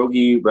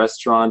pierogi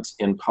restaurant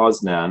in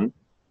Poznan.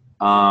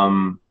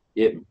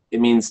 It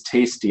means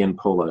tasty in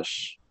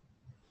Polish.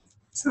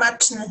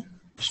 Smaczny.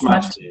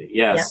 Smaczny,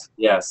 yes,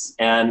 yes.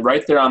 And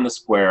right there on the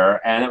square,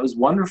 and it was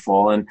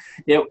wonderful. And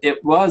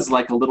it was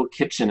like a little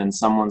kitchen in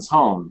someone's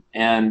home.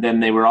 And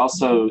then they were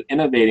also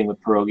innovating with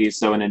pierogies.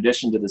 So in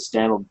addition to the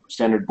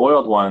standard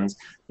boiled ones,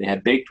 they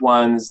had baked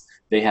ones.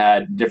 They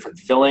had different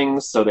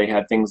fillings. So they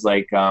had things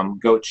like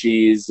goat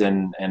cheese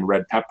and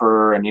red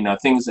pepper and, you know,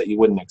 things that you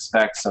wouldn't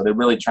expect. So they're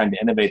really trying to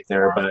innovate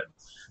there. But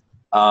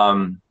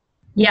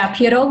yeah,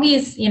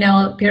 pierogies, you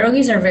know,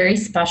 pierogies are very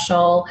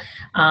special.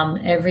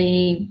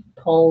 Every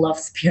Pole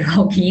loves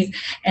pierogies.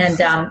 And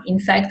in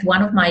fact,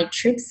 one of my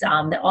trips,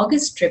 the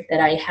August trip that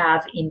I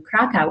have in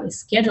Krakow is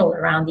scheduled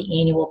around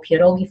the annual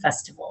pierogi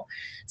festival.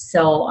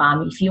 So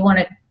if you want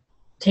to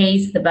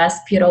taste the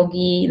best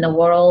pierogi in the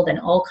world and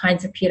all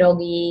kinds of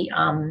pierogi,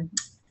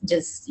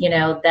 just, you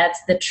know,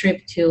 that's the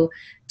trip to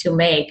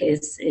make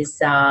is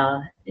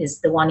the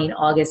one in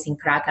August in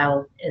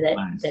Krakow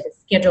that is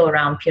scheduled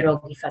around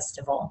pierogi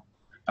festival.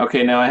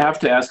 Okay, now I have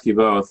to ask you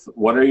both,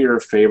 what are your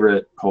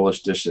favorite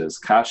Polish dishes?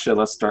 Kasia,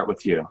 let's start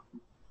with you.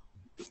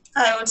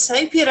 I would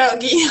say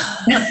pierogi.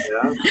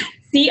 Yeah.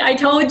 See, I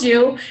told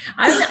you.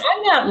 I'm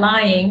not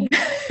lying.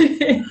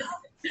 Yeah.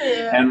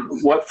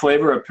 And what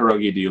flavor of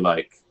pierogi do you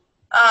like?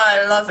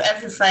 I love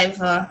every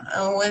flavor,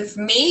 with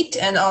meat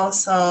and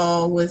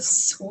also with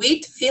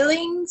sweet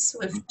fillings,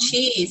 with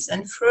cheese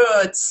and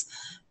fruits.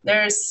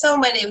 There's so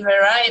many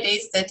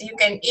varieties that you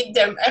can eat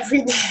them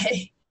every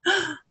day.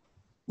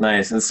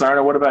 Nice. And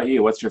Sarna, what about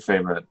you? What's your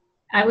favorite?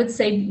 I would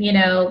say, you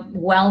know,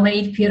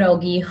 well-made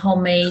pierogi,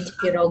 homemade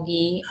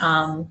pierogi,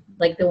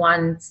 like the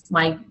ones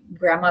my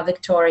grandma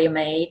Victoria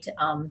made.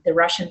 The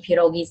Russian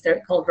pierogis, they're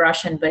called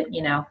Russian, but,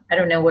 you know, I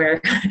don't know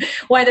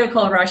why they're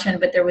called Russian,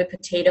 but they're with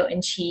potato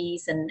and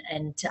cheese and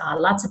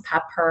lots of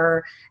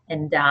pepper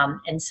and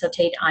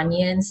sauteed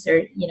onions.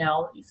 They're, you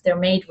know, if they're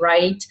made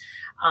right,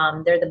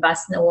 they're the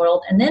best in the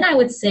world. And then I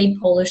would say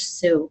Polish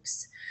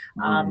soups.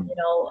 You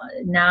know,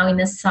 now in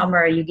the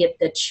summer you get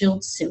the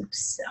chilled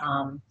soups,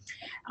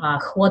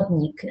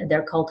 chłodnik,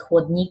 they're called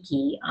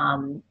chłodniki.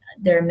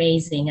 They're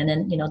amazing. And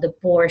then, you know, the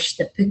borscht,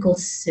 the pickle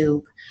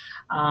soup,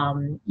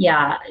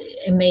 yeah,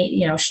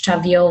 you know,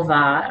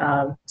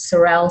 szczawiowa,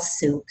 sorrel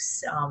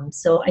soups.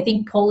 So I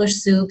think Polish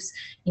soups,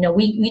 you know,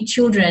 we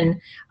children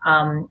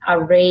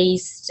are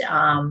raised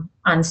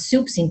on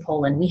soups in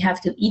Poland. We have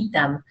to eat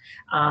them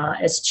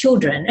as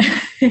children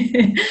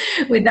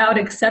without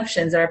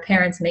exceptions. Our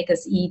parents make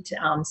us eat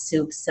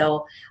soup.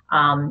 So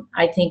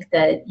I think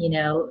that, you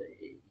know,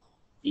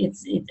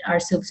 our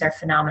soups are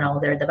phenomenal.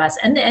 They're the best,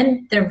 and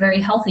they're very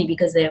healthy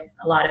because they have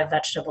a lot of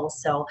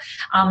vegetables. So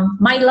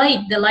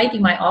the light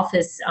in my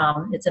office,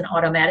 it's an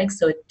automatic,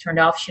 so it turned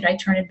off. Should I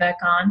turn it back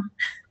on?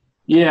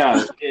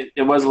 Yeah,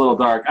 it was a little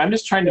dark. I'm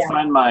just trying to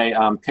find my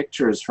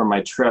pictures from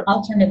my trip.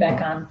 I'll turn it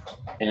back on.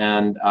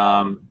 And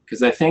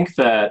because I think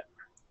that,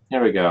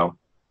 here we go.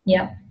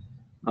 Yeah.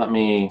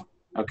 Okay,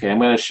 I'm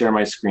going to share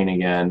my screen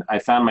again. I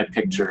found my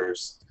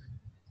pictures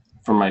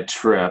from my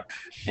trip.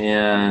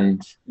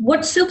 And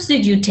what soups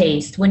did you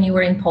taste when you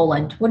were in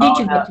Poland? What did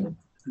you get to?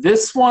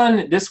 This one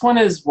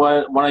is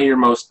one of your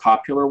most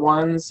popular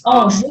ones.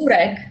 Oh,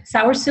 żurek,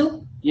 sour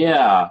soup?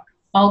 Yeah.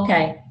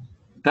 Okay.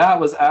 That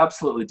was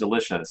absolutely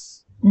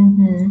delicious.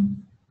 Mm-hmm.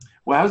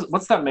 Well,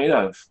 what's that made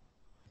of?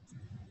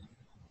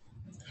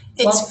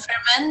 It's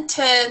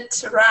fermented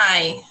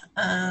rye.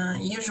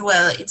 Usually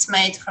it's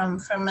made from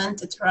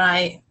fermented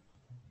rye.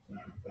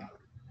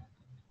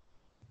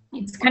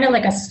 It's kind of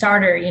like a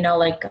starter, you know,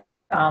 like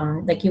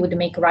you would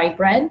make rye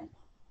bread.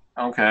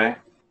 Okay.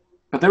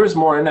 But there was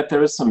more in it. There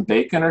was some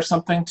bacon or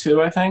something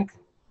too, I think.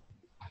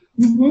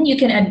 Mm-hmm. You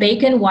can add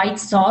bacon, white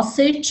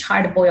sausage,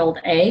 hard-boiled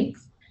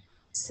eggs.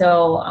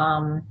 So,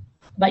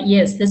 but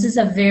yes, this is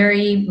a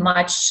very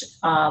much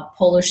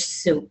Polish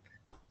soup.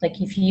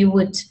 Like if you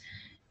would,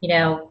 you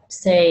know,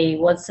 say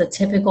what's a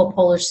typical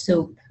Polish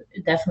soup,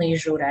 definitely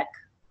żurek.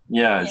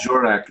 Yeah,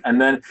 żurek. And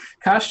then,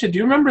 Kasia, do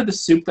you remember the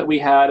soup that we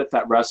had at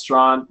that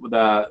restaurant with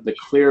the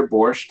clear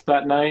borscht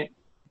that night?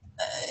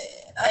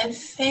 I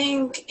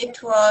think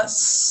it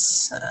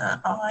was,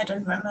 I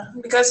don't remember,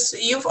 because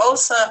you've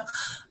also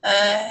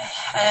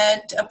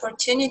had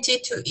opportunity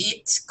to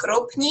eat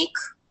krupnik,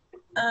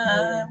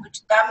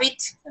 which David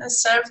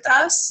served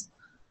us.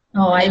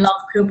 Oh, I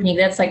love krupnik.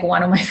 That's like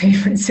one of my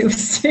favorite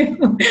soups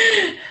too.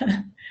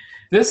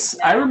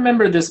 I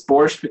remember this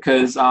borscht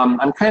because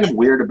I'm kind of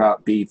weird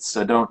about beets.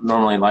 I don't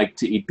normally like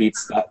to eat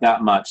beets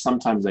that much.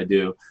 Sometimes I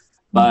do.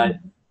 But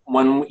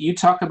when you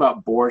talk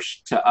about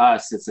borscht to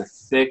us, it's a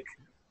thick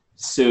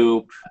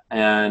soup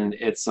and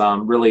it's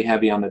really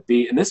heavy on the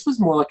beet. And this was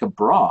more like a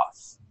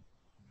broth.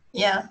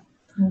 Yeah.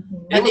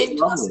 Mm-hmm. And it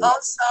was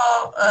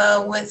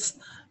also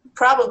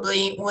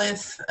probably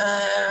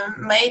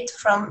made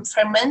from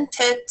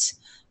fermented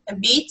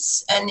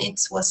beets, and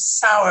it was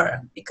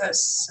sour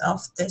because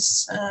of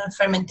this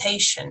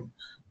fermentation.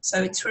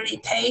 So it's really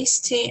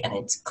tasty and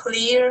it's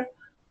clear.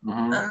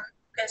 Mm-hmm.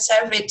 You can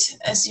serve it,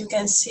 as you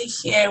can see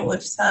here,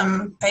 with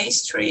some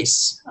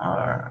pastries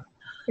or...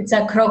 It's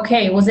a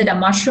croquet. Was it a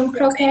mushroom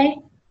croquet?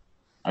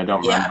 I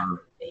don't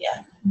remember.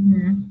 Yeah.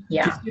 Mm-hmm.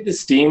 Yeah. Did you see the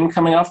steam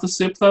coming off the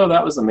soup, though?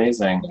 That was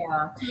amazing.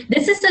 Yeah.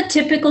 This is the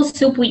typical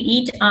soup we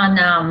eat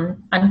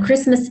on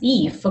Christmas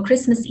Eve, for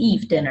Christmas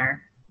Eve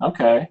dinner.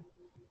 Okay.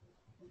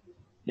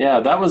 Yeah,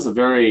 that was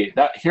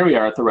here we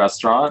are at the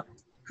restaurant.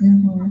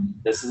 Mm-hmm.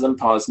 This is in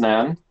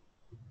Poznan.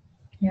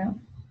 Yeah.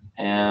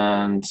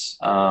 And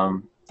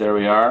there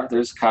we are.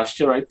 There's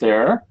Kasia right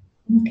there.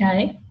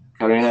 Okay.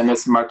 Katarzyna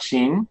and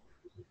Marcin.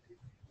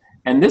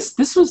 And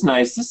this was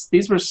nice.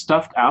 These were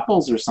stuffed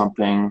apples or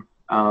something.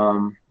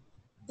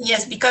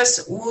 Yes,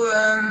 because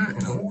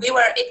we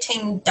were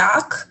eating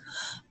duck,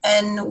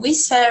 and we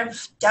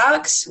serve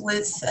ducks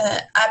with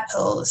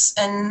apples,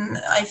 and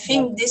I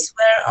think these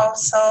were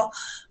also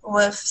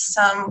with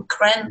some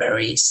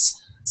cranberries.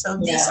 So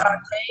these are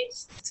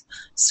taste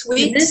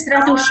sweet. Is this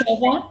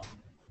Ratuszova?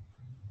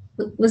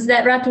 Was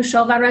that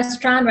Ratuszova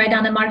restaurant right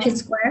on the Market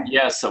Square?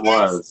 Yes, it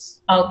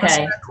was.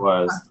 Okay. It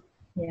was.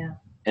 Yeah.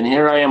 And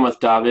here I am with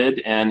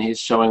David, and he's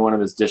showing one of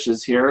his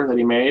dishes here that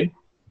he made.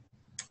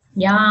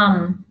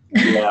 Yum.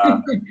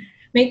 Yeah.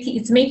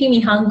 It's making me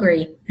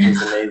hungry.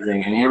 It's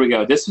amazing. And here we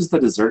go. This was the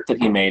dessert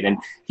that he made. And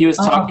he was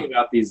talking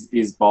about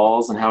these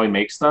balls and how he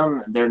makes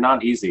them. They're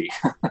not easy.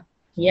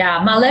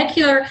 Yeah,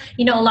 molecular,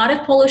 a lot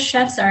of Polish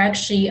chefs are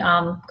actually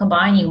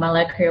combining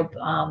molecular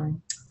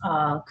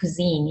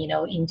cuisine,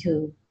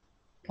 into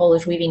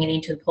Polish weaving and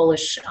into the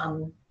Polish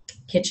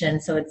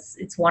kitchen. So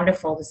it's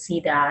wonderful to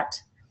see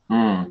that.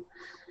 Mm.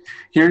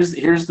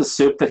 Here's the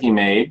soup that he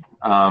made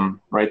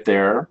right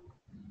there.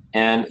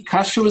 And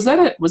Kasia, was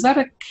that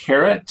a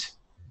carrot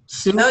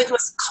soup? No, it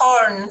was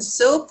corn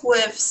soup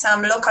with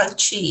some local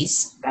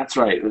cheese. That's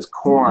right. It was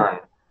corn.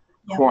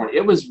 Yeah. Corn.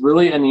 It was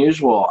really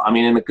unusual. I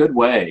mean, in a good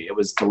way. It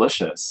was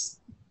delicious.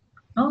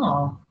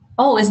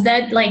 Oh, is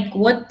that like,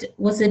 what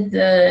was it?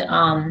 The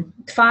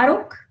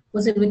twaróg?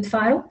 Was it with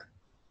twaróg?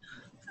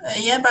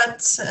 Yeah,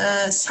 but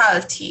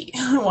salty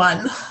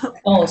one.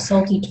 Oh,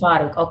 salty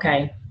twaróg.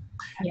 Okay.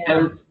 Yeah.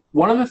 And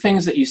one of the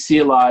things that you see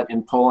a lot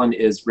in Poland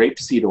is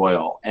rapeseed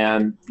oil.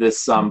 And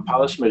this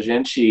Polish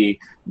małżeństwo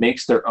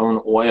makes their own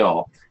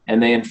oil,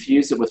 and they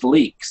infuse it with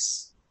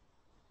leeks.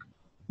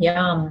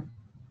 Yum.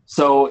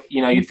 So,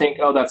 you think,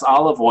 oh, that's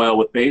olive oil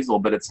with basil,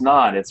 but it's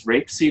not. It's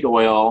rapeseed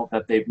oil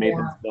that they've made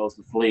themselves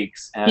with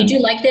leeks. And did you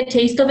like the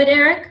taste of it,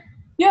 Erik?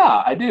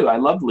 Yeah, I do. I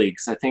love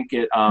leeks. I think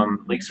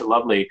leeks are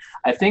lovely.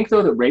 I think,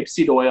 though, the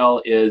rapeseed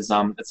oil is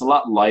it's a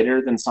lot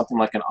lighter than something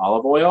like an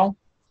olive oil.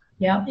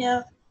 Yeah.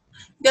 Yeah.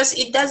 Because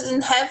it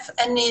doesn't have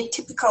any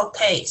typical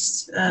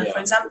taste. For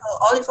example,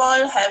 olive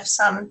oil have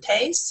some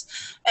taste,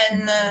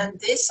 and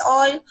this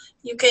oil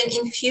you can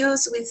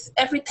infuse with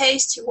every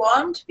taste you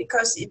want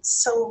because it's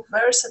so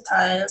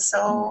versatile.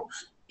 So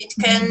it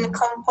can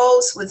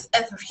compose with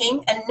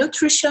everything, and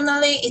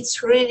nutritionally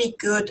it's really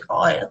good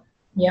oil.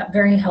 Yeah,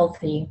 very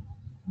healthy.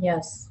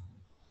 Yes.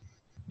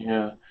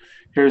 Yeah.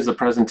 Here's the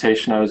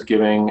presentation I was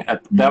giving.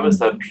 That was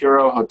the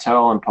Puro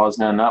Hotel in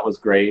Poznan. That was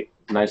great.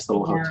 Nice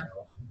little hotel.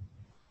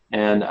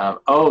 And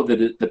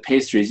the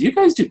pastries. You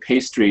guys do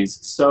pastries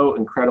so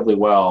incredibly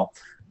well.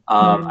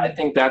 I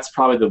think that's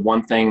probably the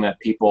one thing that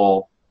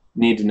people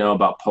need to know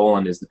about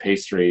Poland is the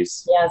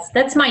pastries. Yes,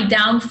 that's my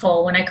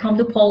downfall. When I come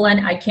to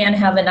Poland, I can't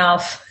have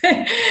enough.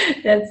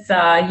 That's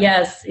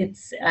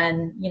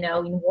and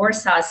in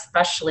Warsaw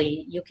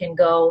especially, you can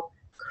go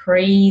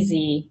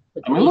crazy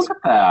with I mean, look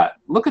at that.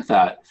 Look at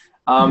that.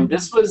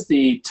 This was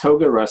the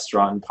Toga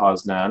restaurant in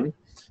Poznan.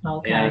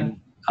 Okay.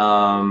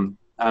 And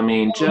I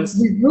mean,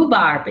 just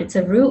rhubarb. It's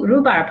a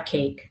rhubarb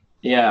cake.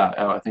 Yeah,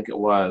 I think it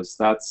was.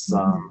 That's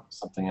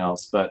something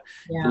else. But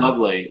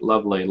lovely,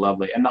 lovely,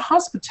 lovely. And the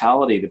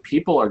hospitality, the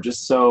people are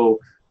just so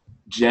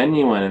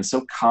genuine and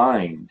so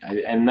kind.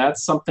 And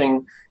that's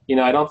something,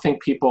 I don't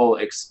think people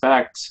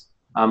expect.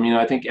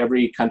 I think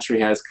every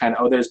country has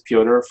there's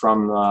Piotr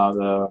from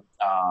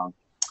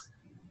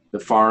the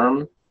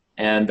farm,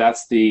 and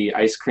that's the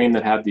ice cream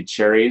that had the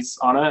cherries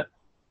on it.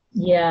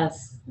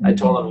 Yes. I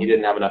told him he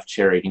didn't have enough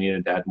cherry. He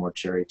needed to add more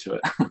cherry to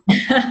it.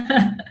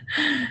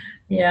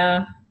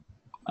 Yeah.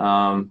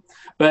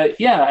 But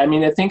yeah, I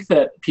mean, I think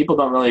that people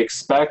don't really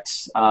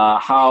expect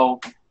how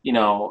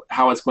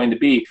it's going to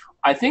be.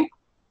 I don't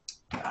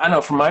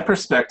know, from my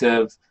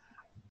perspective,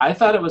 I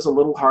thought it was a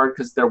little hard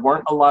because there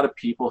weren't a lot of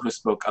people who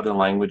spoke other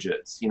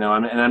languages, and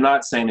I'm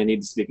not saying they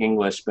need to speak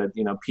English, but,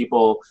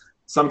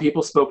 some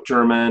people spoke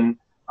German,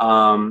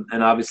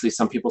 and obviously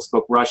some people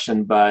spoke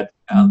Russian, but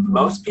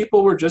most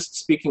people were just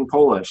speaking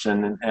Polish.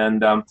 And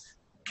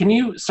can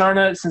you,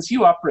 Sarna, since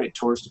you operate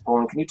tours to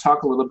Poland, can you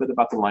talk a little bit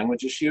about the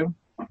language issue?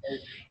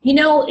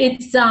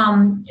 It's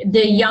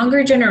the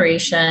younger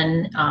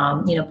generation.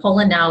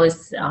 Poland now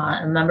is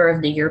a member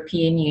of the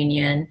European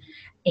Union,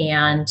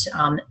 and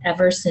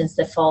ever since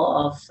the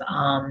fall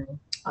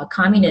of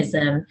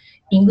communism,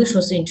 English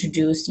was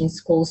introduced in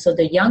schools. So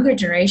the younger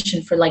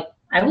generation, for like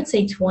I would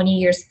say 20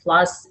 years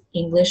plus,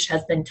 English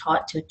has been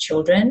taught to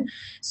children.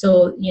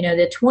 So,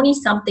 the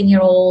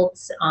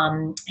 20-something-year-olds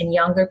and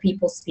younger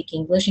people speak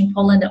English in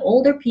Poland. The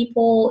older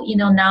people,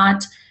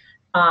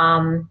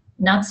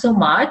 not so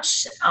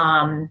much,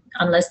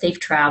 unless they've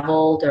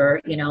traveled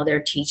or,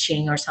 they're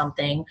teaching or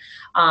something.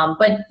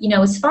 But,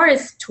 as far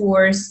as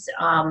tours,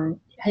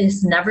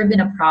 has never been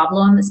a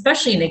problem,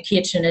 especially in the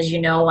kitchen. As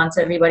you know, once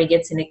everybody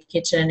gets in the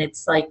kitchen,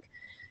 it's like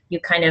you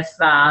kind of,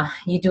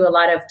 you do a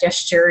lot of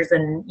gestures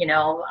and,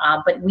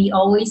 but we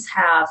always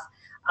have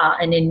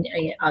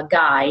a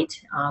guide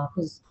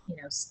who's,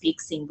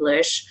 speaks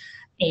English.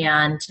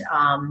 And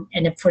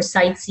for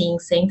sightseeing,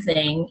 same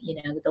thing,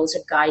 those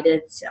are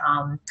guided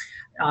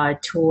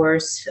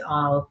tours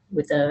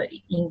with a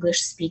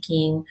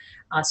English-speaking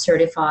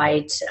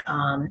certified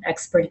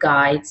expert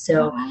guide.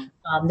 So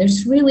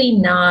there's really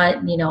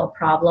not, a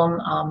problem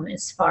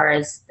as far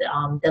as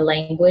the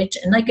language.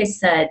 And like I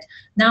said,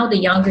 now the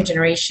younger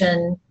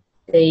generation,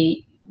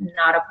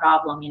 not a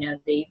problem,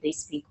 they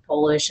speak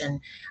Polish, and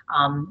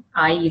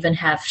I even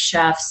have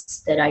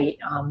chefs that I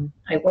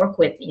work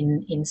with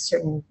in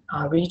certain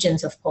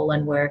regions of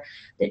Poland where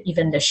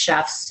even the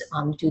chefs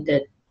do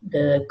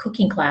the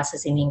cooking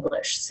classes in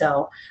English,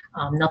 so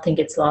nothing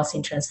gets lost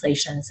in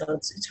translation. So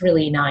it's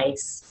really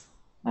nice.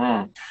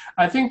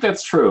 I think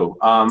that's true.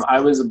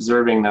 I was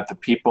observing that the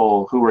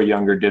people who were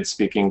younger did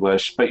speak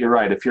English, but you're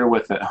right. If you're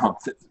with a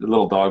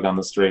little dog on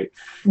the street,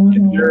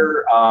 if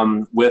you're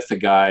with a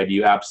guide,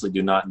 you absolutely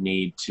do not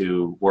need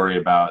to worry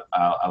about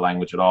a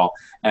language at all.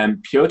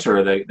 And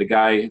Piotr, the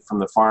guy from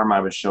the farm I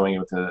was showing you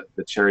with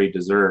the cherry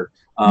dessert,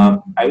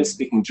 I was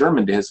speaking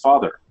German to his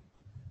father.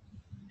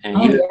 And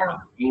he didn't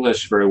speak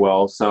English very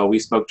well, so we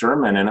spoke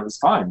German, and it was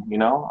fine,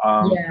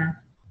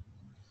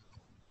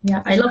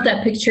 Yeah, I love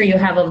that picture you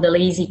have of the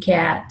lazy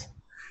cat.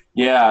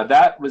 Yeah,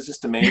 that was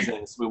just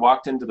amazing. So we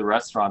walked into the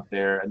restaurant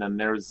there, and then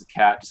there was the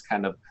cat just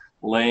kind of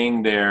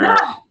laying there,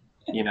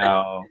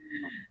 Oh,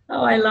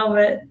 I love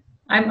it.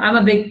 I'm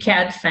a big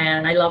cat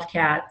fan. I love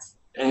cats.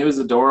 And it was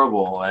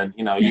adorable. And,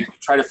 you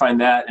try to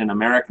find that in an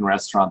American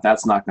restaurant,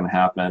 that's not going to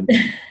happen.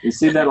 You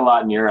see that a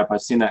lot in Europe.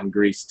 I've seen that in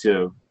Greece,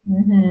 too.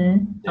 Yeah.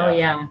 Oh,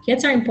 yeah.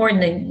 Cats are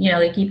important.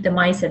 They keep the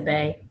mice at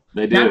bay.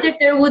 They do. Not that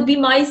there would be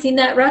mice in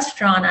that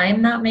restaurant. I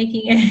am not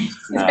making any.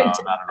 No, not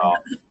at all.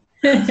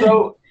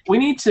 So we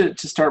need to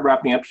start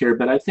wrapping up here,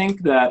 but I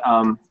think that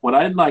what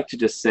I'd like to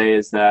just say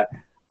is that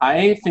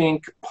I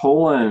think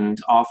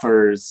Poland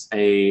offers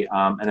an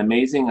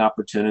amazing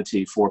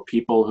opportunity for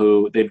people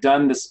who, they've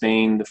done the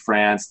Spain, the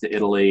France, the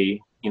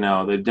Italy,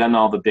 they've done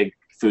all the big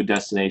food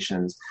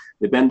destinations.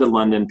 They've been to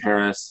London,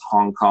 Paris,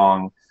 Hong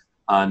Kong,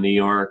 New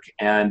York,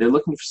 and they're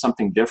looking for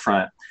something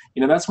different.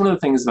 That's one of the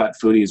things about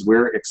foodies.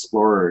 We're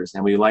explorers,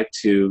 and we like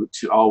to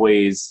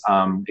always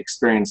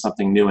experience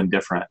something new and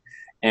different.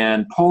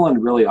 And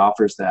Poland really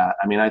offers that.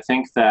 I mean, I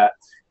think that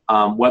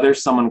whether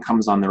someone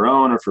comes on their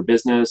own or for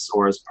business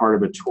or as part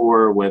of a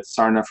tour with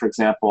Sarna, for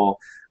example,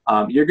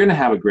 you're going to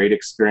have a great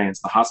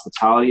experience. The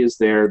hospitality is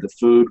there, the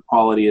food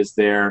quality is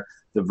there,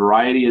 the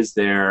variety is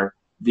there.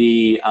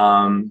 The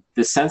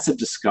sense of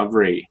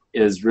discovery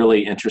is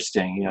really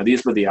interesting.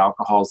 These were the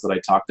alcohols that I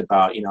talked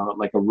about,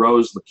 like a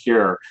rose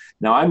liqueur.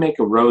 Now I make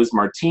a rose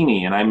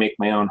martini and I make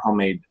my own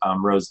homemade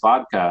rose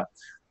vodka,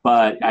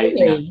 but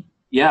really?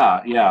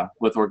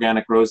 With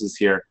organic roses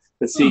here.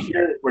 But see,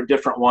 here were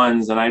different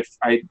ones, and I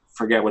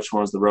forget which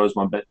one was the rose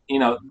one, but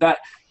that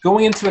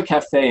going into a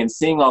cafe and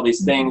seeing all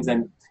these things,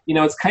 and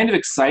it's kind of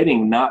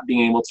exciting not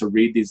being able to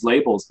read these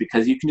labels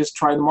because you can just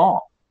try them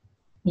all.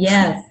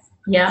 Yes.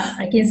 Yeah,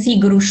 I can see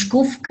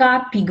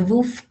gruszkówka,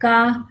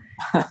 pigwówka,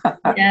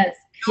 yes,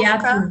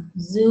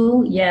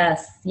 kwiatu,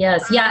 yes. Yeah,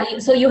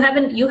 so you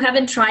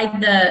haven't tried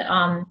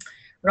the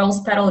rose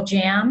petal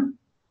jam?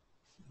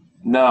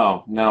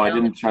 No, I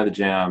didn't try the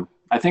jam.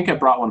 I think I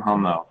brought one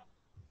home though.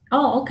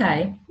 Oh,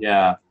 okay.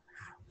 Yeah,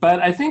 but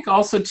I think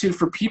also too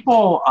for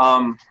people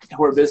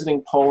who are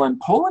visiting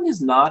Poland, Poland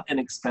is not an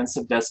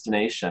expensive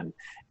destination.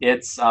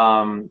 It's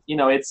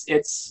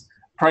it's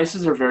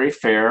prices are very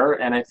fair,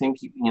 and I think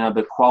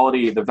the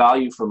quality, the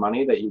value for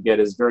money that you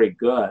get is very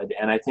good.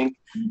 And I think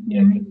it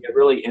can be a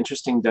really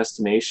interesting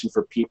destination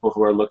for people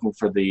who are looking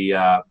for the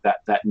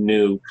that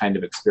new kind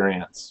of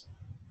experience.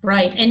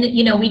 Right, and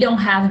we don't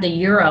have the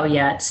euro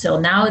yet, so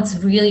now it's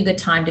really good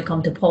time to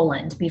come to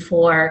Poland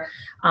before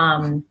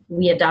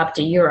we adopt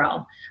the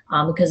euro,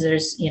 because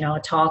there's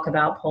talk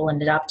about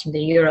Poland adopting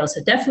the euro.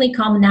 So definitely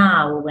come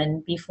now,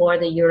 before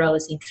the euro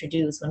is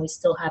introduced, when we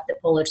still have the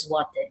Polish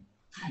zloty.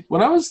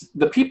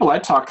 The people I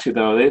talked to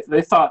though,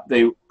 they thought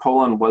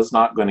Poland was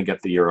not going to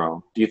get the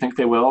euro. Do you think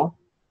they will?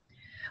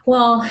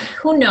 Well,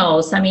 who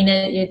knows? I mean,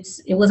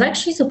 it was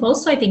actually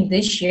supposed to, I think,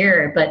 this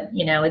year, but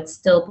it's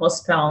still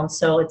postponed.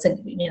 So it's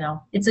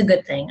a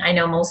good thing. I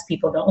know most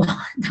people don't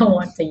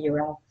want the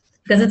euro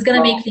because it's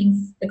going to make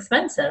things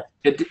expensive.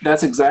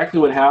 That's exactly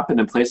what happened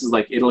in places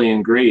like Italy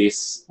and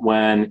Greece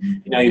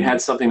when you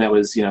had something that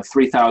was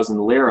 3,000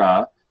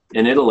 lira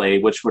in Italy,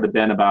 which would have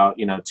been about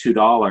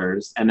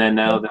 $2, and then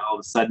now all of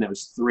a sudden it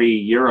was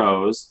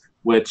 €3,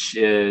 which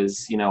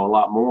is a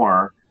lot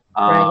more.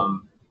 Right.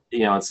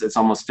 You know, it's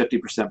almost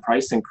 50%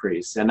 price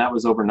increase, and that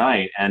was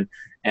overnight. And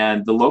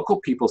the local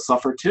people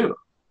suffer too.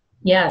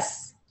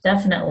 Yes,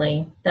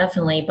 definitely,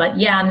 definitely. But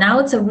yeah, now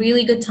it's a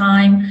really good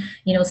time,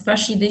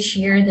 especially this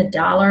year, the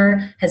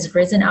dollar has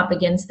risen up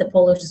against the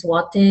Polish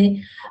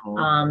zloty.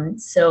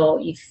 So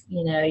if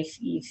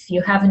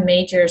you haven't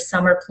made your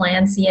summer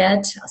plans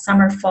yet,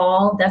 summer,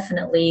 fall,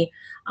 definitely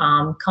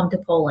come to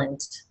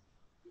Poland.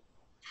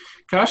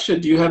 Kasia,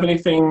 do you have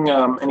anything,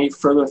 any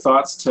further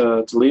thoughts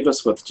to leave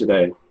us with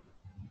today?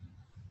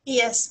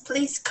 Yes,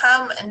 please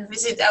come and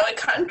visit our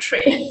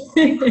country.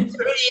 It's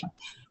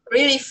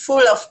really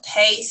full of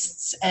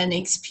tastes and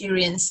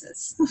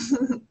experiences.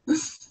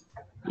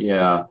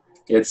 Yeah,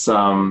 it's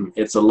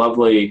a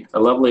lovely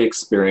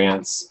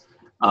experience.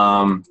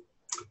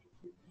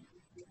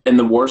 In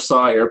the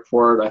Warsaw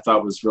airport, I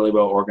thought was really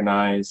well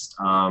organized,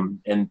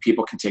 and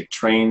people can take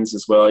trains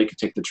as well. You can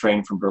take the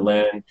train from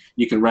Berlin.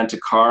 You can rent a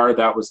car.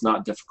 That was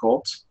not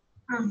difficult.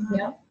 Mm-hmm.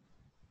 Yeah.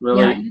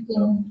 Really?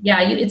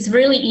 It's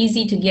really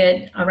easy to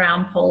get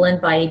around Poland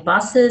by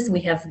buses.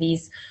 We have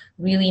these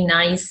really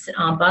nice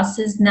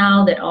buses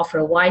now that offer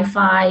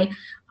Wi-Fi.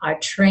 Our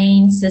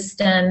train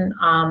system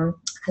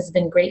has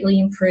been greatly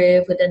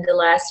improved within the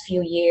last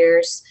few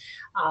years.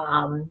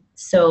 There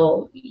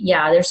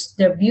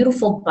are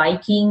beautiful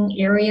biking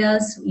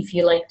areas if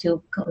you like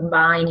to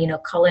combine,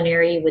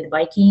 culinary with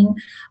biking.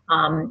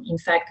 In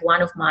fact,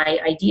 one of my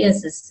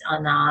ideas is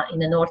in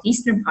the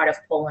northeastern part of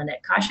Poland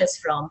that Kasia's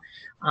from,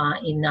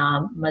 in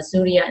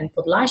Mazuria and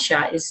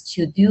Podlasia, is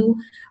to do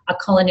a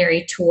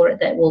culinary tour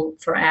that will,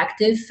 for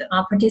active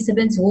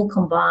participants, will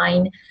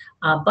combine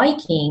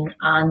biking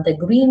on the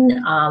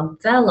green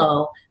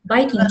Velo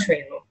biking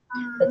trail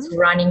that's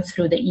running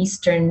through the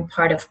eastern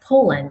part of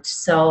Poland.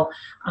 So,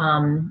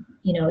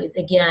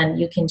 again,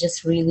 you can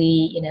just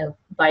really,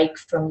 bike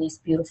from these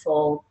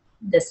beautiful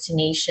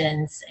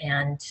destinations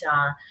and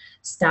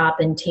stop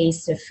and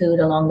taste the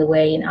food along the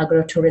way in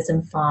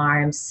agrotourism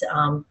farms,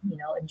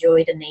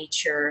 enjoy the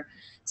nature.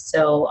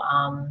 So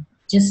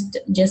just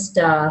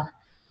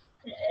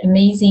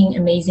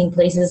amazing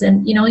places.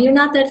 And, you're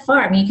not that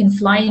far. I mean, you can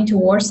fly into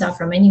Warsaw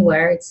from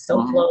anywhere. It's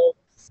so close.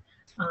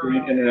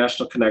 Great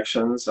international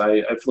connections.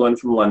 I flew in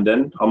from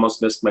London,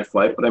 almost missed my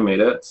flight, but I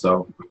made it.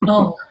 So.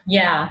 Oh,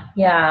 yeah.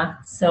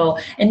 So,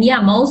 and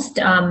yeah, most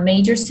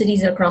major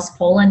cities across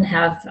Poland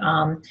have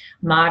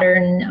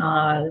modern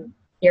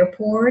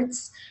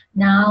airports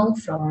now,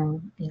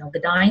 from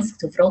Gdańsk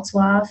to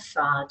Wrocław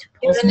to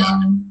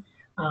Poznan.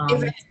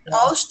 Even in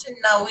Olsztyn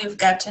now we've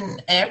got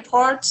an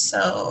airport,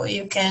 so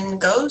you can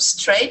go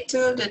straight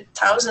to the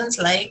Thousand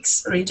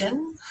Lakes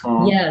region.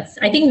 Yes,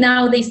 I think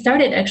now they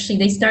started a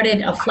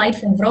flight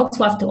from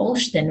Wrocław to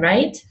Olsztyn,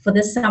 right, for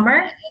this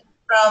summer?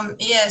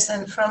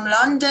 And from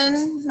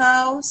London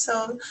now,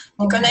 so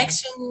the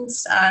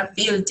connections are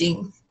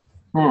building.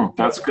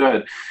 That's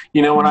good.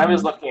 When I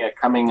was looking at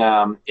coming,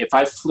 if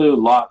I flew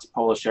LOT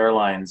Polish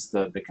Airlines,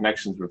 the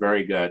connections were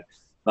very good.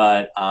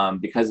 But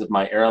because of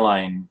my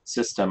airline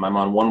system, I'm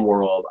on One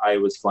World, I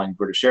was flying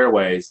British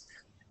Airways,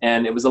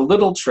 and it was a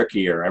little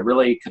trickier. I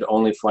really could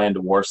only fly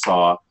into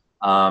Warsaw.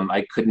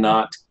 I could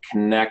not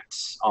connect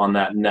on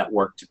that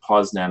network to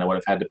Poznan. I would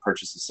have had to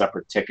purchase a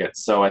separate ticket.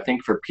 So I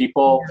think for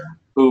people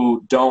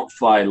who don't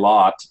fly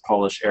LOT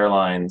Polish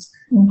Airlines,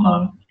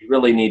 you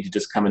really need to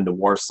just come into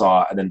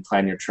Warsaw and then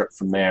plan your trip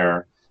from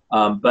there.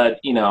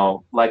 But,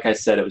 like I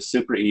said, it was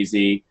super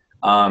easy.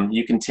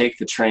 You can take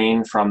the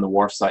train from the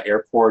Warsaw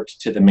airport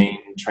to the main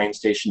train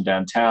station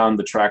downtown.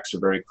 The tracks are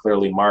very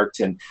clearly marked,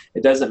 and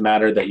it doesn't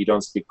matter that you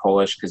don't speak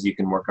Polish, because you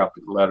can work out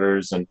the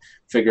letters and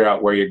figure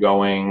out where you're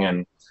going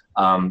and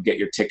get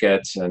your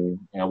ticket, and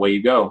away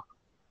you go.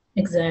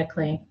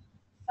 Exactly.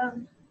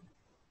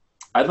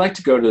 I'd like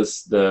to go to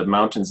the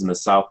mountains in the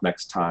south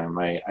next time.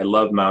 I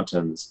love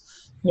mountains.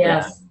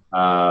 Yes.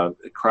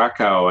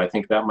 Krakow, I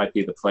think that might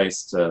be the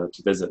place to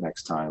visit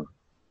next time.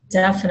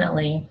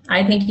 Definitely.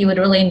 I think you would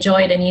really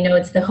enjoy it. And,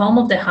 it's the home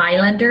of the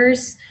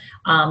Highlanders.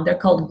 They're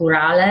called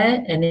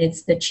górale, and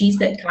it's the cheese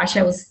that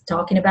Kasia was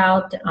talking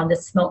about, the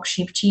smoked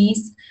sheep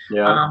cheese.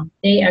 Yeah.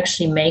 They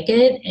actually make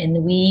it.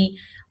 And we,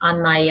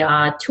 on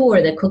my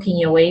tour, the Cooking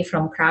Your Way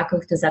from Krakow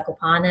to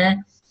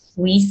Zakopane,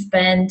 we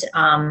spent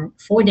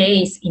 4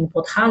 days in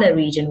Podhale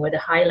region where the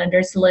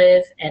Highlanders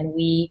live, and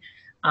we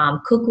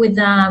cook with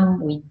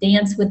them, we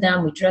dance with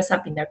them, we dress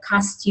up in their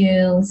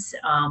costumes.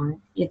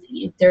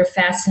 They're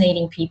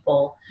fascinating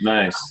people.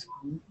 Nice.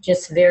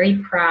 Just very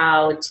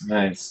proud.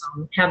 Nice.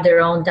 Have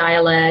their own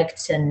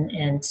dialect and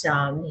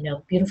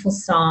beautiful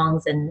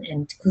songs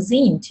and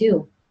cuisine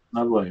too.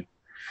 Lovely.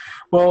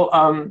 Well,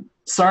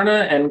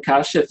 Sarna and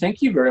Kasia,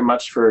 thank you very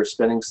much for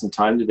spending some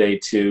time today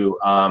to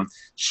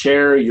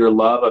share your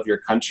love of your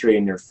country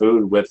and your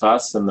food with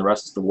us and the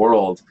rest of the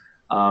world.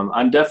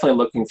 I'm definitely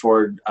looking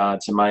forward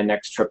to my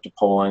next trip to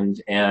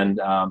Poland, and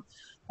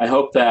I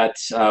hope that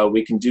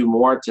we can do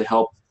more to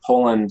help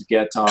Poland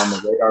get on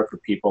the radar for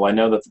people. I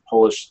know that the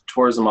Polish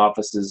Tourism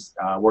Office is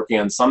working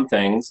on some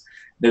things.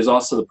 There's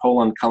also the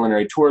Poland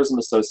Culinary Tourism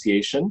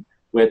Association,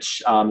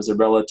 which is a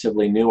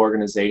relatively new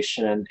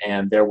organization,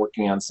 and they're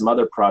working on some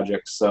other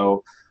projects.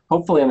 So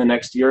hopefully in the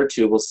next year or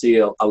two, we'll see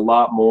a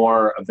lot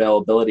more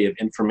availability of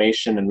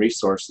information and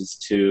resources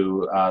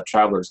to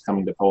travelers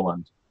coming to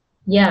Poland.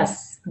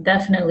 Yes,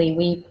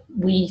 definitely.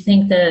 We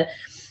think the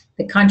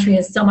country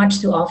has so much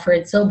to offer.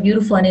 It's so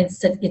beautiful, and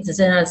it's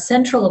in a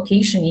central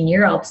location in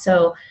Europe.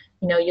 So,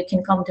 you know, you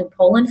can come to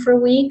Poland for a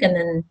week and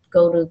then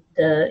go to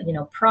the, you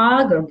know,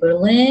 Prague or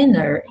Berlin,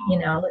 or, you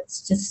know,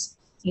 it's just,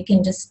 you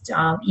can just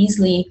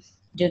easily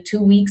do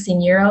 2 weeks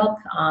in Europe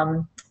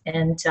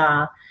and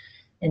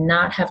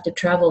not have to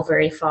travel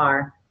very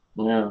far.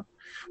 Yeah.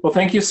 Well,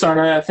 thank you,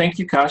 Sarna. Thank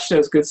you, Kasia.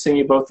 It's good seeing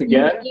you both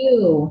again. Thank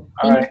you.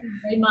 Thank you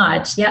very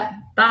much. Yep.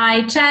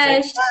 Bye.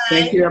 Cześć.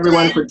 Thank you,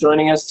 everyone, for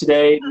joining us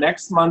today.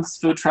 Next month's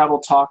Food Travel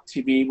Talk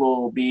TV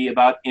will be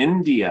about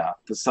India,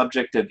 the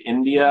subject of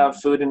India,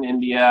 food in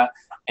India,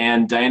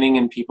 and dining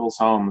in people's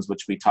homes,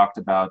 which we talked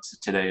about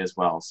today as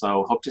well.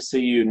 So hope to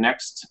see you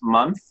next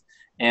month.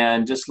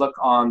 And just look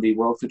on the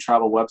World Food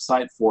Travel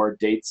website for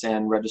dates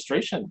and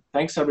registration.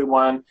 Thanks,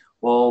 everyone.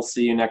 We'll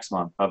see you next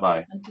month.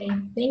 Bye-bye. Okay.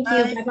 Thank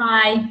you.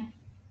 Bye-bye.